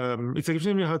 It's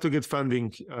extremely hard to get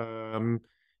funding.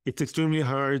 It's extremely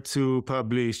hard to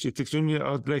publish. It's extremely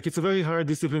it's a very hard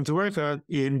discipline to work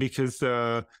in because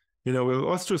we're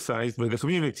ostracized by the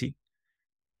community.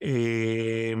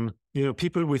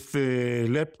 People with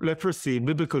leprosy in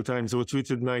biblical times were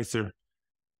treated nicer.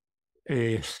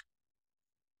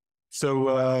 So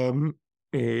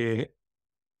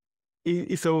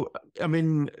I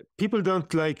mean, people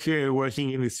don't like working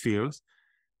in these fields.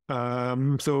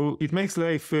 So it makes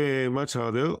life much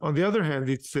harder. On the other hand,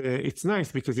 it's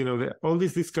nice because all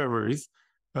these discoveries,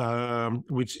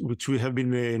 which we have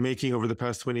been making over the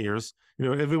past 20 years,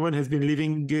 everyone has been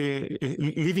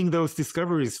leaving those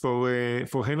discoveries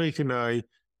for Henrik and I,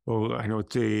 or I know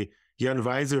Jan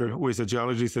Weiser, who is a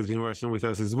geologist, has been working with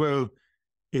us as well.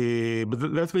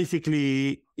 But that's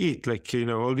basically it.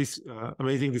 All these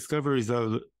amazing discoveries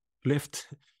are left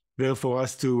there for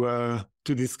us to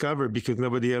discover because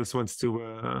nobody else wants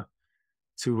to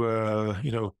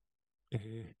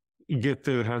get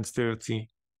their hands dirty.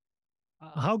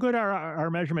 How good are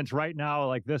our measurements right now,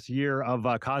 like this year, of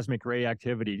cosmic ray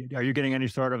activity? Are you getting any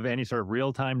sort of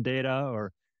real time data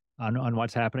or on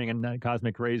what's happening in the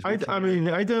cosmic rays? I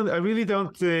really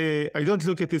don't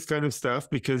look at this kind of stuff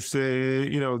because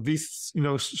these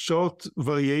short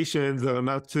variations are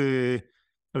not.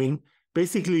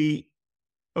 Basically,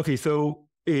 okay. So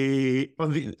on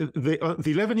the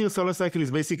 11-year solar cycle is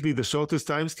basically the shortest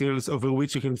time scales over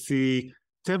which you can see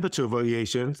temperature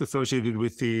variations associated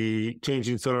with the change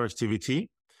in solar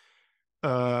activity.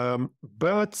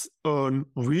 But on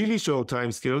really short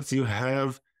time scales, you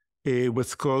have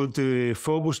what's called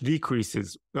Forbush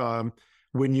decreases.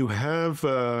 When you have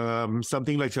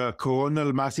something like a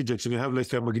coronal mass ejection, you have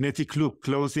like a magnetic loop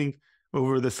closing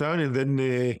over the sun, and then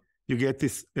you get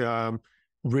this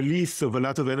release of a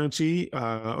lot of energy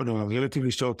on a relatively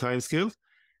short time scale.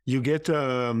 You get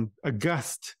a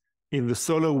gust in the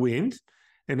solar wind,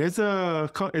 and as a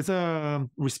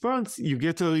response, you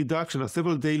get a reduction, a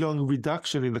several day-long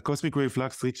reduction in the cosmic ray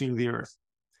flux reaching the Earth.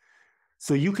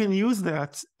 So you can use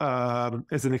that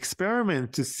as an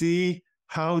experiment to see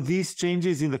how these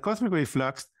changes in the cosmic ray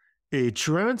flux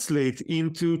translate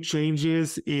into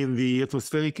changes in the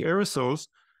atmospheric aerosols,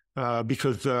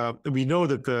 because we know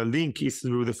that the link is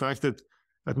through the fact that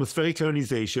atmospheric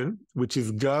ionization, which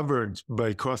is governed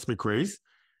by cosmic rays,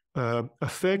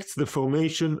 affects the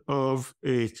formation of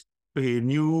a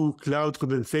new cloud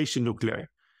condensation nuclei.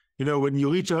 You know, when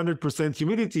you reach 100%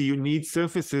 humidity, you need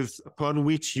surfaces upon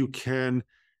which you can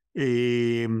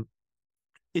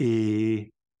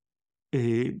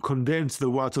condense the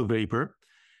water vapor.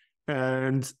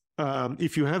 And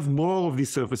if you have more of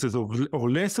these surfaces or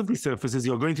less of these surfaces,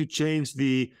 you're going to change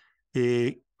the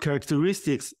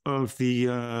characteristics of the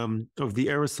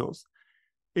aerosols.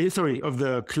 Of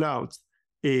the clouds.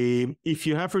 If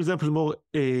you have, for example, more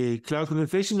cloud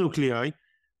condensation nuclei,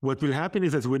 what will happen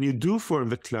is that when you do form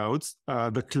the clouds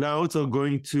are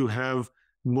going to have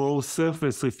more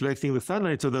surface reflecting the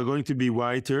sunlight, so they're going to be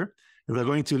whiter, and they're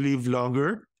going to live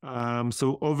longer.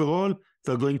 So overall,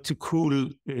 they're going to cool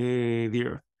the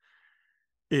Earth.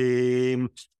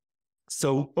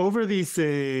 So over these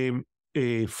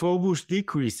Fowbush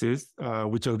decreases,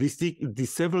 which are this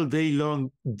several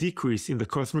day-long decrease in the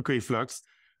cosmic ray flux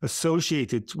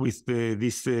associated with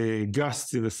these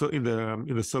gusts in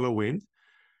the solar wind,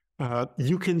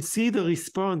 you can see the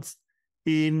response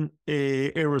in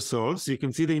aerosols. You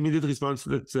can see the immediate response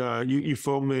that you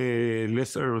form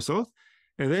less aerosols,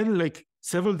 and then like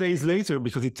several days later,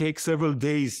 because it takes several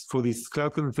days for these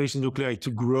cloud condensation nuclei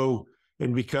to grow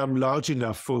and become large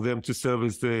enough for them to serve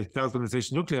as the cloud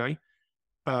condensation nuclei.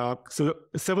 So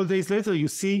several days later, you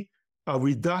see a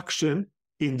reduction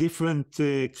in different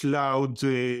cloud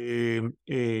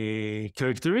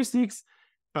characteristics,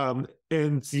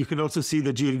 and you can also see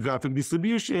the geographic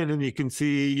distribution, and you can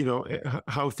see, you know,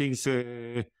 how things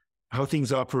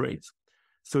operate.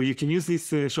 So you can use this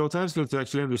short timescale to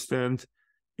actually understand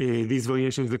these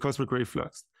variations in the cosmic ray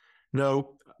flux.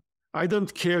 Now, I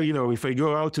don't care, you know, if I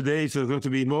go out today, so there's going to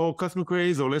be more cosmic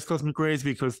rays or less cosmic rays,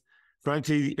 because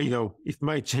frankly, you know, it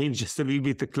might change just a little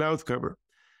bit the cloud cover.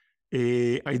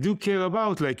 I do care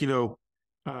about, like, you know,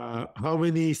 how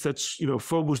many such, you know,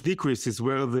 Fowbush decreases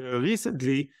were there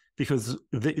recently, because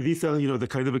these are, you know, the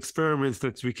kind of experiments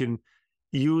that we can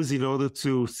use in order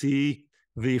to see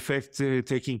the effect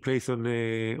taking place on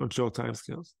short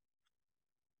timescales.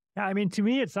 Yeah, I mean, to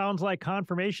me, it sounds like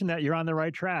confirmation that you're on the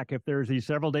right track. If there's these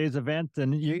several days event,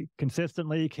 and you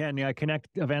consistently can connect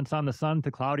events on the sun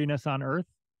to cloudiness on Earth.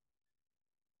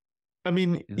 I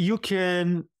mean, you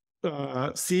can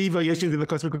see variations in the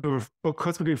cosmic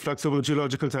ray flux over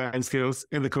geological timescales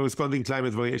and the corresponding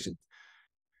climate variations.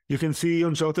 You can see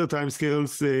on shorter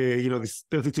timescales, you know, this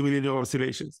 32 million year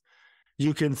oscillations.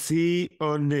 You can see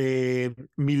on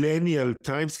millennial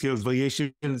timescales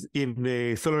variations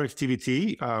in solar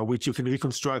activity, which you can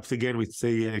reconstruct again with,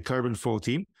 say,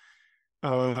 carbon-14.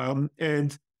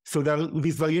 And so there are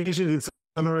these variations in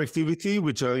solar activity,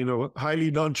 which are, you know,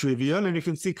 highly non-trivial, and you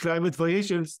can see climate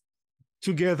variations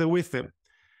together with them.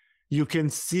 You can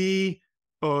see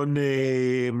on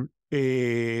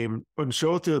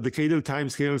shorter decadal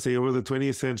timescales, say over the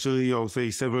 20th century or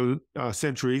say several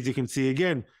centuries, you can see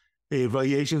again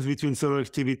variations between solar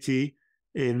activity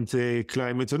and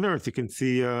climate on Earth. You can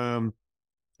see, you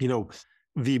know,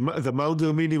 the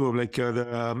Maunder minimum, like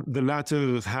the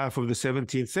latter half of the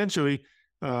 17th century,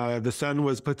 the sun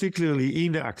was particularly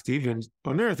inactive, and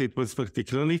on Earth it was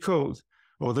particularly cold.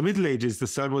 Or the Middle Ages, the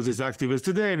sun was as active as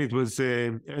today, and it was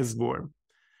as warm.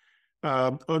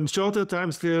 On shorter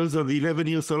timescales, on the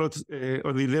 11-year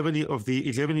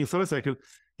solar cycle,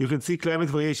 you can see climate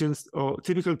variations or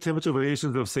typical temperature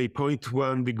variations of, say,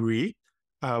 0.1 degree,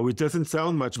 which doesn't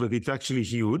sound much, but it's actually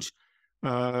huge.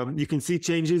 You can see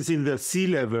changes in the sea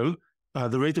level,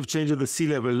 the rate of change of the sea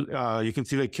level. You can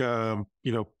see, like, you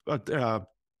know,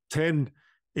 10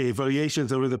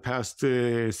 variations over the past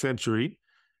century,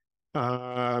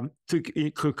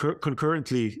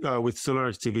 concurrently with solar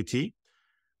activity.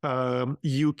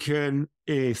 You can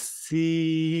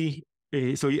see,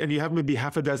 and you have maybe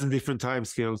half a dozen different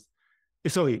timescales,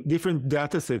 different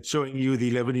data sets showing you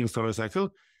the 11-year solar cycle.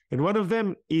 And one of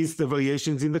them is the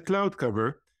variations in the cloud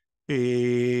cover,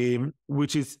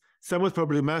 which is somewhat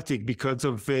problematic because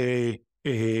of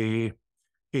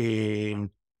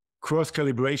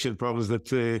cross-calibration problems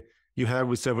that you have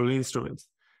with several instruments.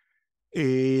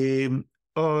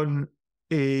 On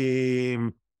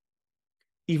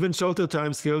even shorter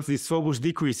timescales, these Fowbush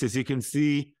decreases, you can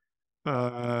see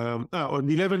on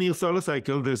the 11-year solar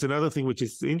cycle, there's another thing which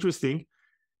is interesting.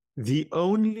 The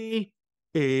only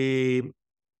thing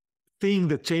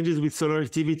that changes with solar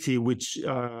activity, which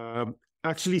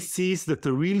actually sees that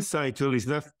the real cycle is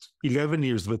not 11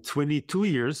 years, but 22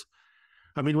 years.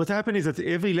 I mean, what happened is that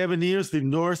every 11 years, the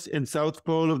north and south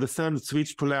pole of the sun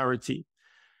switch polarity.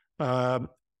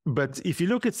 but if you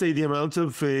look at, say, the amount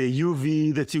of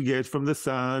UV that you get from the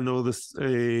sun, or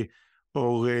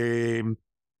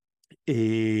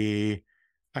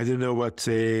I don't know what,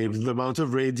 the amount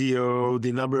of radio,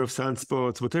 the number of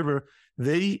sunspots, whatever,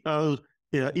 they are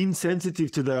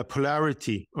insensitive to the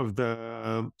polarity of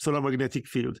the solar magnetic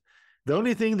field. The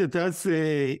only thing that that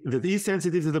is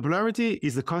sensitive to the polarity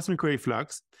is the cosmic ray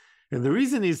flux. And the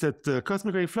reason is that the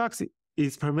cosmic ray flux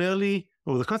is primarily,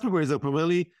 or the cosmic rays are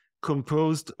primarily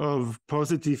composed of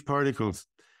positive particles.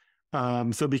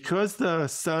 So because the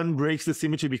sun breaks the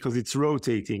symmetry because it's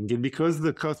rotating, and because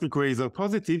the cosmic rays are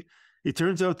positive, it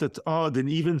turns out that odd and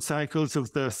even cycles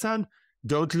of the sun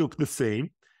don't look the same.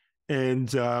 And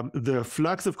the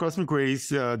flux of cosmic rays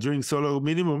during solar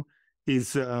minimum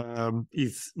is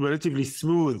relatively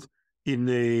smooth in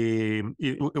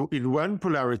one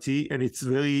polarity, and it's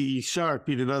very sharp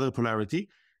in another polarity.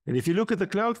 And if you look at the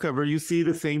cloud cover, you see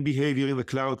the same behavior in the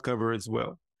cloud cover as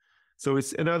well. So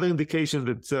it's another indication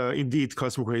that indeed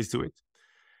cosmic rays do it.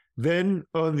 Then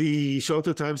on the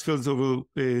shorter timescales over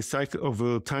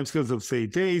timescales of, say,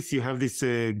 days, you have this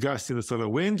gust in the solar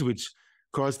wind, which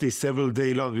caused this several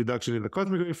day-long reduction in the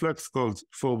cosmic ray flux called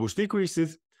Ford-Bush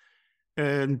decreases.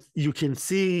 And you can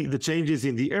see the changes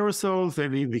in the aerosols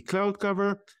and in the cloud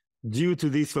cover due to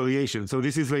this variation. So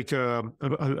this is like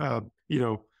a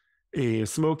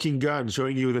smoking gun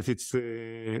showing you that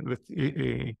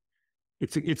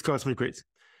it's cosmic rays.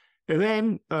 And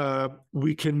then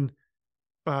we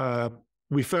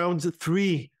found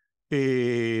three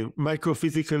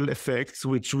microphysical effects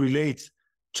which relate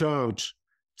charge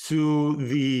to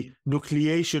the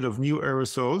nucleation of new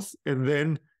aerosols, and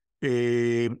then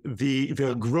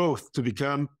their growth to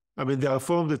become, they are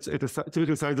formed at a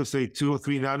typical size of, say, 2 or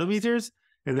 3 nanometers,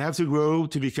 and they have to grow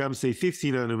to become, say,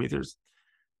 50 nanometers.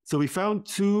 So we found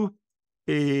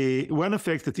one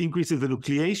effect that increases the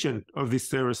nucleation of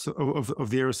this of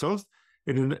the aerosols,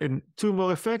 and two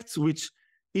more effects which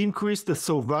increase the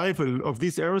survival of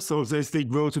these aerosols as they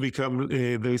grow to become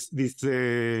these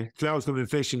cloud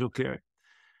condensation nuclei.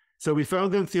 So we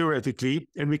found them theoretically,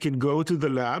 and we can go to the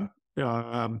lab,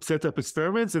 set up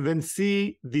experiments, and then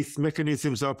see these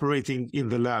mechanisms operating in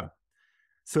the lab.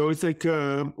 So it's like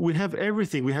we have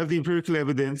everything. We have the empirical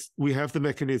evidence, we have the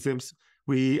mechanisms,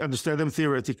 we understand them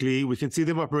theoretically, we can see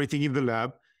them operating in the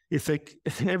lab. It's like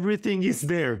everything is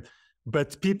there,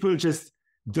 but people just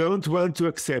don't want to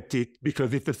accept it,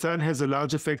 because if the sun has a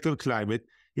large effect on climate,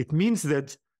 it means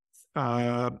that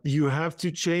you have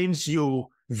to change your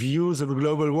views on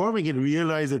global warming and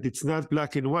realize that it's not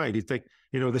black and white. It's like,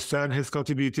 the sun has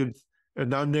contributed a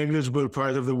non-negligible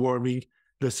part of the warming.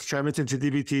 The climate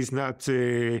sensitivity is not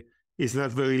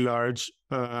very large,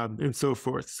 and so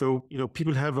forth. So,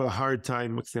 people have a hard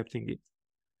time accepting it.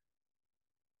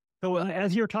 So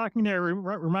as you're talking there,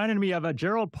 reminded me of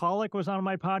Gerald Pollack was on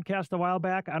my podcast a while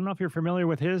back. I don't know if you're familiar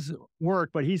with his work,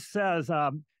 but he says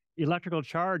electrical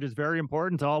charge is very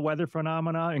important to all weather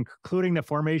phenomena, including the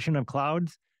formation of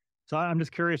clouds. So I'm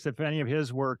just curious if any of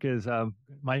his work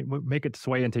might make its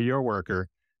way into your work. Or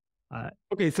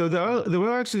okay, so there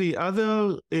were actually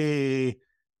other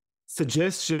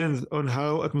suggestions on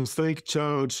how atmospheric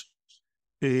charge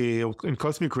and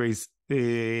cosmic rays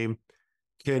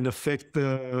can affect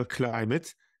the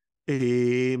climate.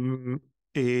 There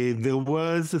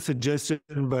was a suggestion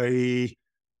by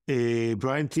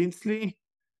Brian Tinsley,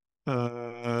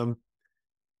 and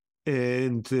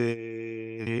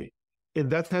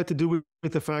that had to do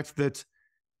with the fact that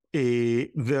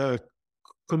the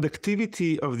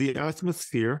conductivity of the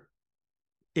atmosphere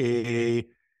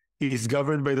is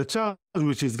governed by the charge,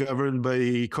 which is governed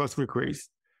by cosmic rays.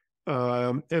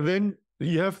 And then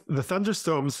you have the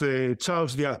thunderstorms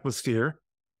charge the atmosphere,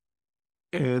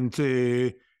 and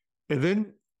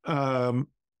then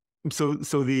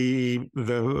so the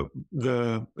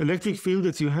electric field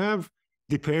that you have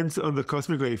depends on the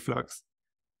cosmic ray flux,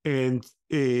 and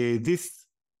this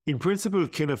in principle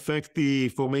can affect the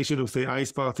formation of, say,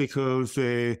 ice particles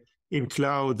in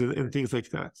clouds and things like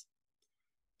that.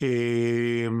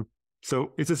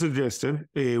 So it's a suggestion.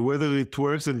 Whether it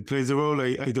works and it plays a role,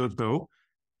 I don't know,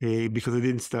 because I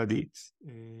didn't study it.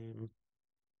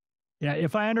 Yeah,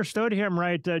 if I understood him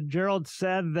right, Gerald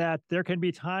said that there can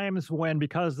be times when,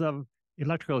 because of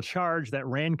electrical charge, that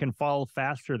rain can fall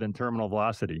faster than terminal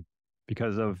velocity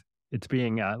because of it's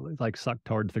being sucked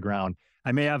towards the ground.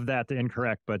 I may have that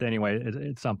incorrect, but anyway,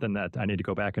 it's something that I need to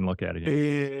go back and look at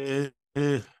again.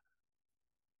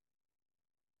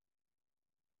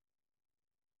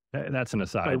 That's an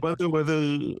aside. I wonder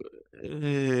whether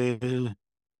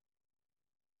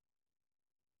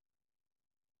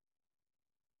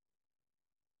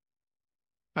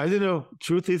I don't know.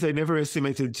 Truth is, I never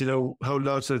estimated, how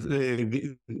large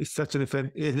such an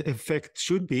effect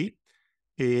should be.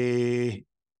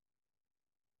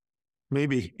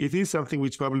 Maybe it is something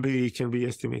which probably can be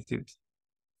estimated.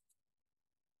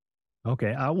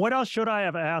 Okay. What else should I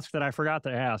have asked that I forgot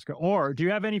to ask? Or do you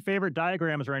have any favorite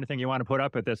diagrams or anything you want to put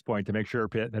up at this point to make sure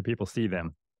that people see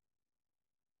them?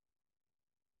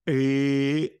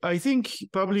 I think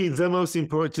probably the most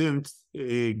important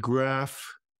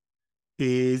graph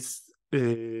is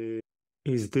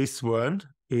this one.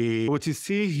 What you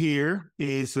see here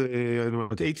is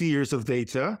about 80 years of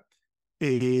data.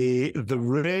 The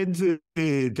red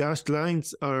dashed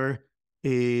lines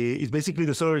is basically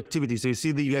the solar activity. So you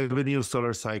see the 11-year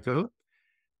solar cycle.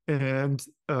 And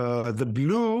the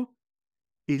blue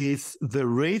is the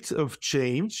rate of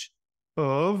change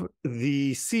of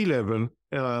the sea level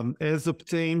as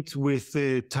obtained with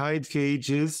tide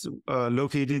gauges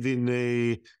located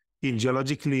in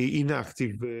geologically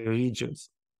inactive regions.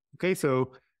 Okay,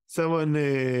 so someone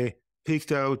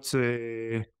picked out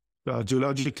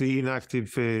geologically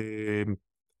inactive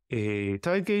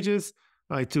tide gauges.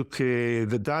 I took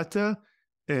the data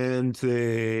and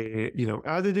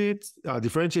added it,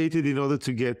 differentiated in order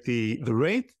to get the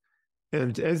rate.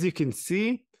 And as you can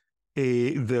see,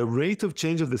 the rate of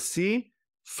change of the sea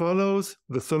follows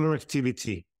the solar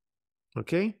activity.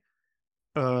 Okay,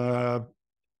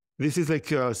 this is like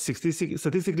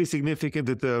statistically significant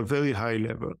at a very high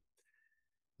level.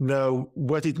 Now,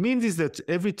 what it means is that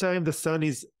every time the sun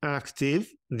is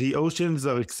active, the oceans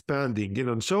are expanding.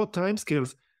 On short time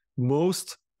scales,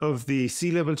 most of the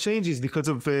sea level change is because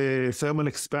of thermal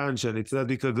expansion. It's not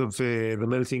because of the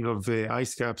melting of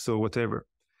ice caps or whatever.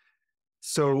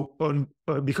 So,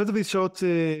 because of these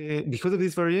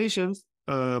variations,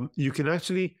 you can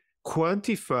actually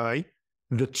quantify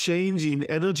the change in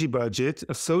energy budget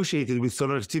associated with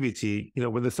solar activity.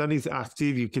 When the sun is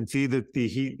active, you can see that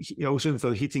the oceans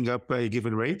are heating up by a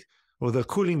given rate, or they're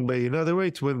cooling by another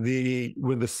rate when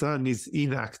the sun is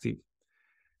inactive.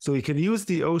 So you can use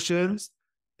the oceans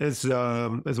as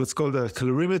what's called a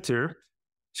calorimeter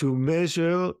to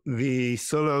measure the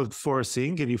solar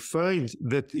forcing, and you find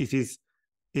that it is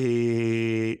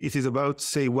about,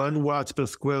 say, 1 watt per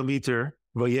square meter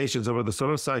variations over the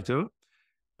solar cycle.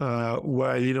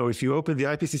 While, if you open the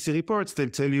IPCC reports, they'll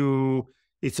tell you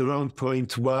it's around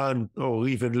 0.1 or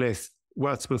even less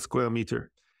watts per square meter.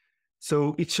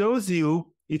 So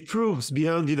it proves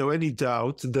beyond, any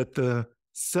doubt that the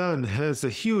sun has a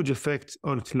huge effect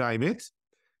on climate,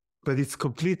 but it's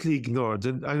completely ignored.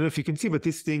 And I don't know if you can see, but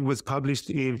this thing was published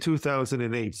in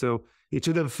 2008. So it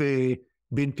should have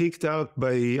been picked out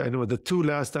by, the 2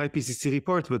 last IPCC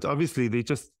reports, but obviously they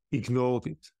just ignored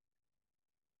it.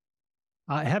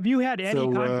 Have you had any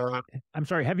I'm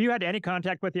sorry, have you had any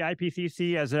contact with the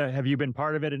IPCC have you been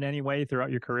part of it in any way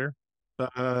throughout your career?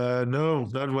 No,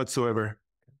 not whatsoever.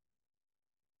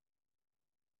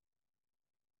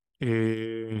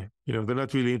 They're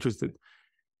not really interested.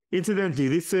 Incidentally,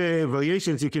 these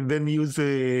variations, you can then use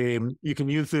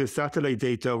satellite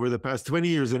data over the past 20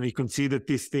 years, and you can see that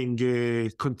this thing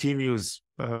continues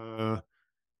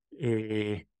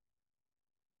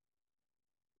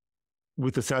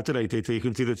with the satellite data. You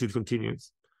can see that it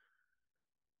continues.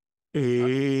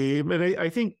 And I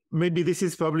think maybe this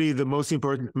is probably the most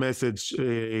important message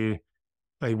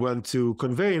I want to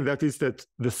convey, and that is that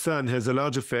the sun has a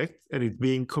large effect and it's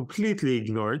being completely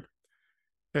ignored.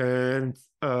 And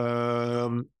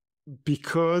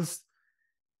because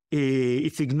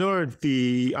it's ignored,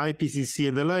 the IPCC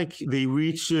and the like, they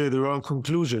reach the wrong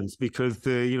conclusions, because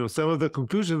some of the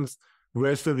conclusions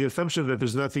rest on the assumption that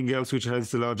there's nothing else which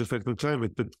has a large effect on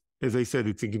climate. But as I said,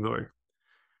 it's ignored.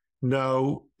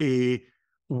 Now,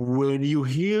 when you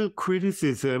hear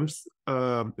criticisms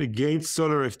against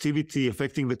solar activity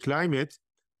affecting the climate,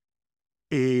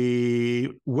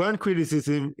 one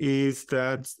criticism is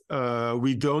that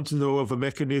we don't know of a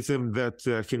mechanism that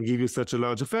can give you such a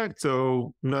large effect,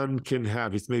 so none can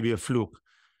have. It's maybe a fluke.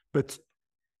 But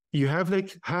you have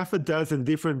like half a dozen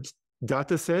different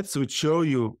data sets which show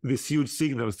you this huge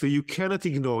signal, so you cannot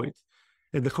ignore it.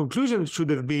 And the conclusion should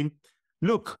have been,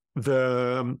 look,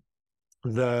 even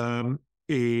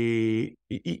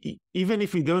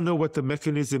if we don't know what the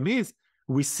mechanism is,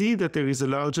 we see that there is a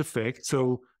large effect,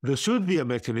 so there should be a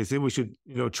mechanism. We should,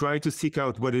 try to seek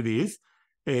out what it is.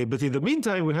 But in the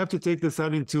meantime, we have to take the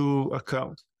sun into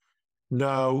account.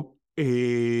 Now,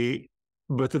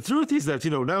 but the truth is that,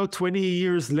 now 20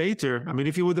 years later,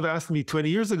 if you would have asked me 20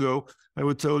 years ago, I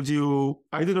would have told you,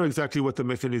 I don't know exactly what the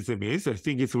mechanism is. I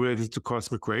think it's related to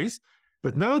cosmic rays.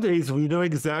 But nowadays, we know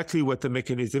exactly what the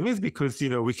mechanism is, because,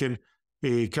 we can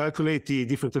calculate the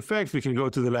different effects. We can go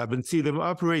to the lab and see them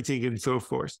operating and so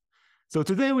forth. So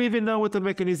today we even know what the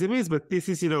mechanism is, but this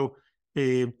is,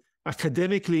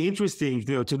 academically interesting,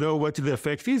 to know what the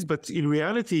effect is. But in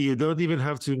reality, you don't even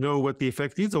have to know what the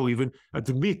effect is, or even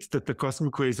admit that the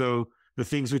cosmic rays are the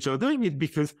things which are doing it,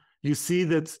 because you see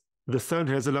that the sun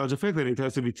has a large effect and it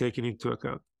has to be taken into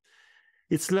account.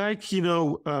 It's like,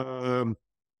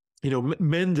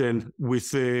 Mendel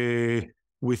with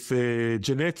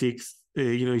genetics.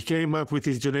 He came up with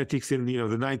his genetics in the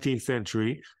 19th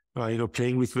century.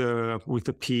 Playing with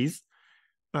the peas,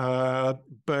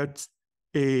 but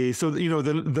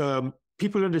the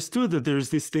people understood that there's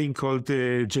this thing called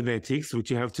genetics,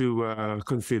 which you have to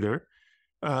consider,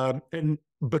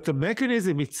 but the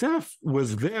mechanism itself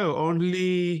was there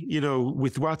only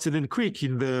with Watson and Crick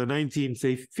in the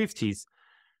 1950s.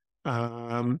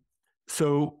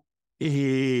 So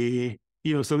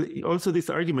also this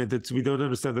argument that we don't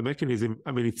understand the mechanism,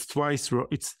 I mean, it's twice wrong.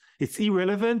 It's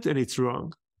irrelevant and it's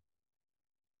wrong.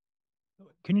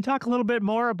 Can you talk a little bit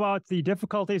more about the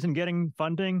difficulties in getting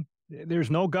funding?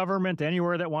 There's no government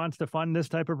anywhere that wants to fund this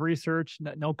type of research,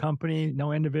 no company,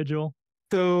 no individual.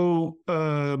 So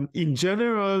in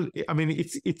general, I mean,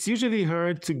 it's usually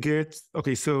hard to get.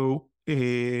 Okay, so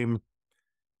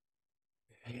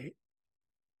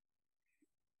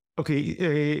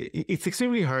it's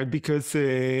extremely hard because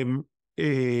if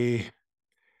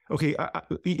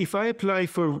I apply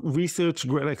for research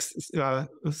grants,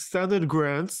 standard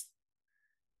grants,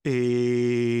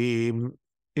 say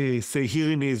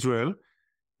here in Israel,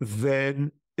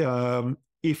 then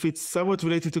if it's somewhat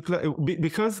related to,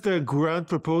 because the grant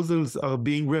proposals are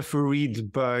being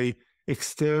refereed by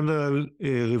external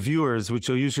reviewers, which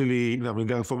are usually,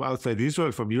 they're from outside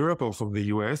Israel, from Europe or from the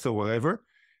US or wherever,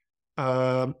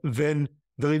 then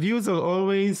the reviews are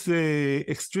always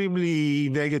extremely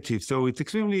negative. So it's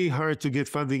extremely hard to get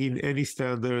funding in any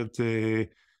standard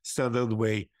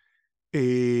way.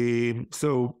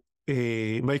 So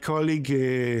my colleague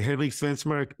Henrik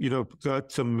Svensmark,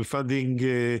 got some funding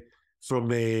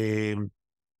from a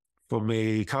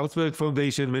Carlsberg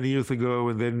Foundation many years ago,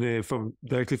 and then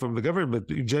directly from the government.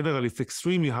 But in general, it's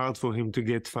extremely hard for him to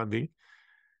get funding.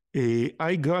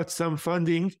 I got some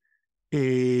funding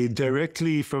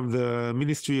directly from the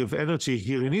Ministry of Energy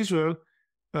here in Israel,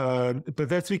 but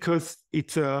that's because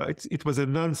it was a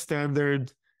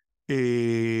non-standard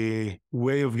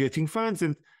way of getting funds.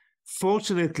 And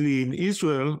fortunately in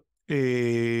Israel,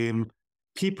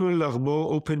 people are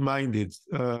more open-minded.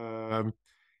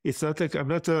 It's not like there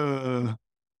are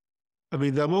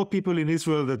more people in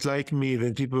Israel that like me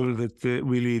than people that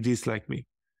really dislike me.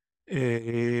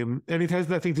 And it has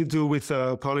nothing to do with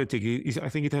politics. I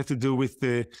think it has to do with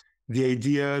the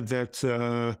idea that,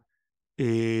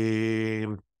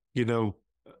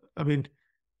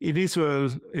 in Israel,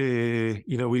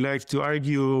 we like to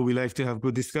argue, we like to have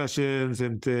good discussions,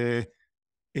 and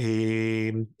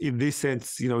in this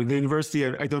sense, in the university,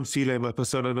 I don't feel I'm a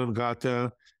persona non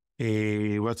grata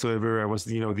whatsoever. I was,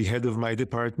 the head of my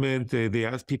department.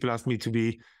 People asked me to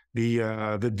be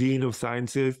the dean of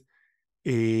sciences.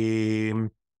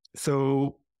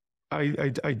 So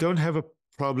I don't have a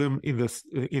problem in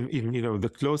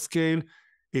the close scale.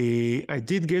 I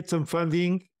did get some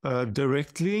funding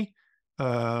directly.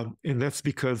 And that's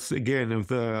because, again, of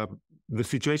the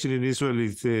situation in Israel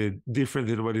is different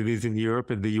than what it is in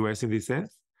Europe and the US in this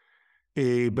sense.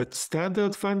 But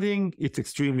standard funding, it's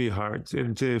extremely hard.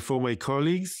 And for my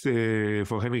colleagues,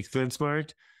 for Henrik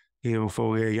Svensmark,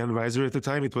 for Jan Weiser at the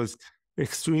time, it was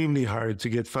extremely hard to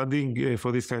get funding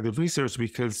for this kind of research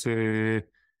because all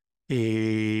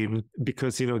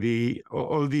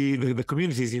the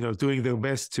communities, doing their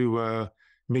best to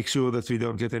make sure that we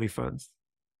don't get any funds.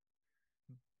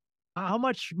 How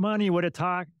much money would it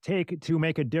take to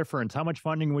make a difference? How much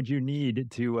funding would you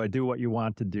need to do what you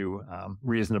want to do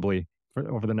reasonably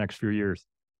over the next few years?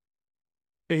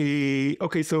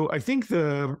 Okay, so I think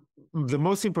the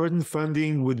most important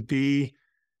funding would be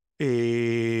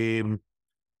to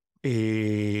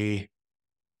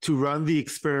run the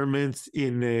experiments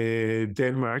in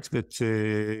Denmark,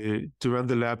 to run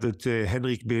the lab that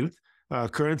Henrik built.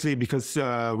 Currently, because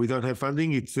we don't have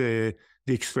funding, it's the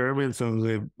experiments are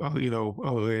on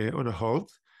a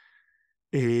halt.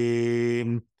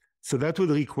 So that would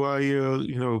require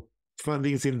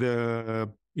fundings in the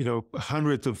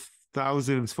hundreds of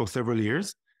thousands for several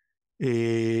years.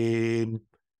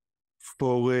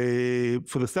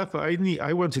 For the stuff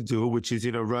I want to do, which is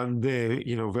run the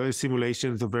various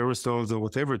simulations of aerosols or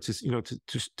whatever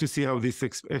to see how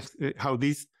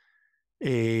these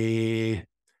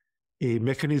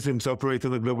mechanisms operate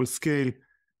on a global scale.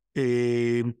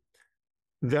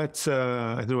 That's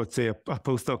I don't know, let's say a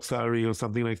postdoc salary or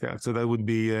something like that. So that would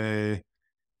be a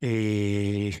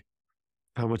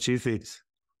how much is it?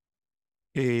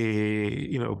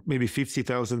 Maybe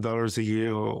 $50,000 a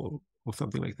year or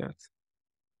something like that.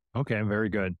 Okay, very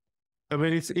good. I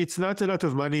mean, it's not a lot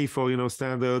of money for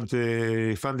standard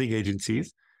funding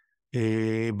agencies,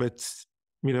 but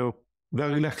very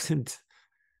reluctant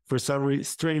for some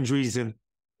strange reason.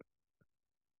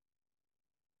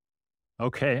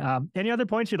 Okay. Any other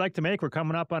points you'd like to make? We're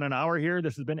coming up on an hour here.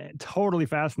 This has been totally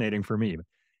fascinating for me.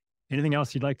 Anything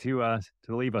else you'd like to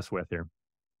leave us with here?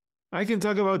 I can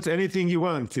talk about anything you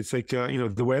want. It's like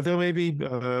the weather, maybe.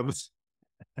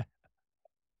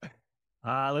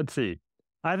 Let's see.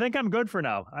 I think I'm good for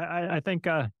now. I think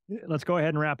let's go ahead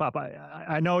and wrap up.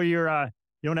 I know you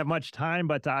don't have much time,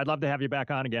 but I'd love to have you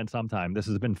back on again sometime. This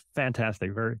has been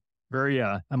fantastic. Very, very.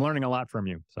 I'm learning a lot from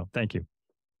you. So thank you.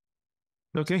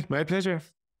 Okay, my pleasure.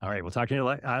 All right, we'll talk to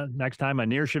you next time.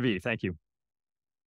 Nir Shaviv. Thank you.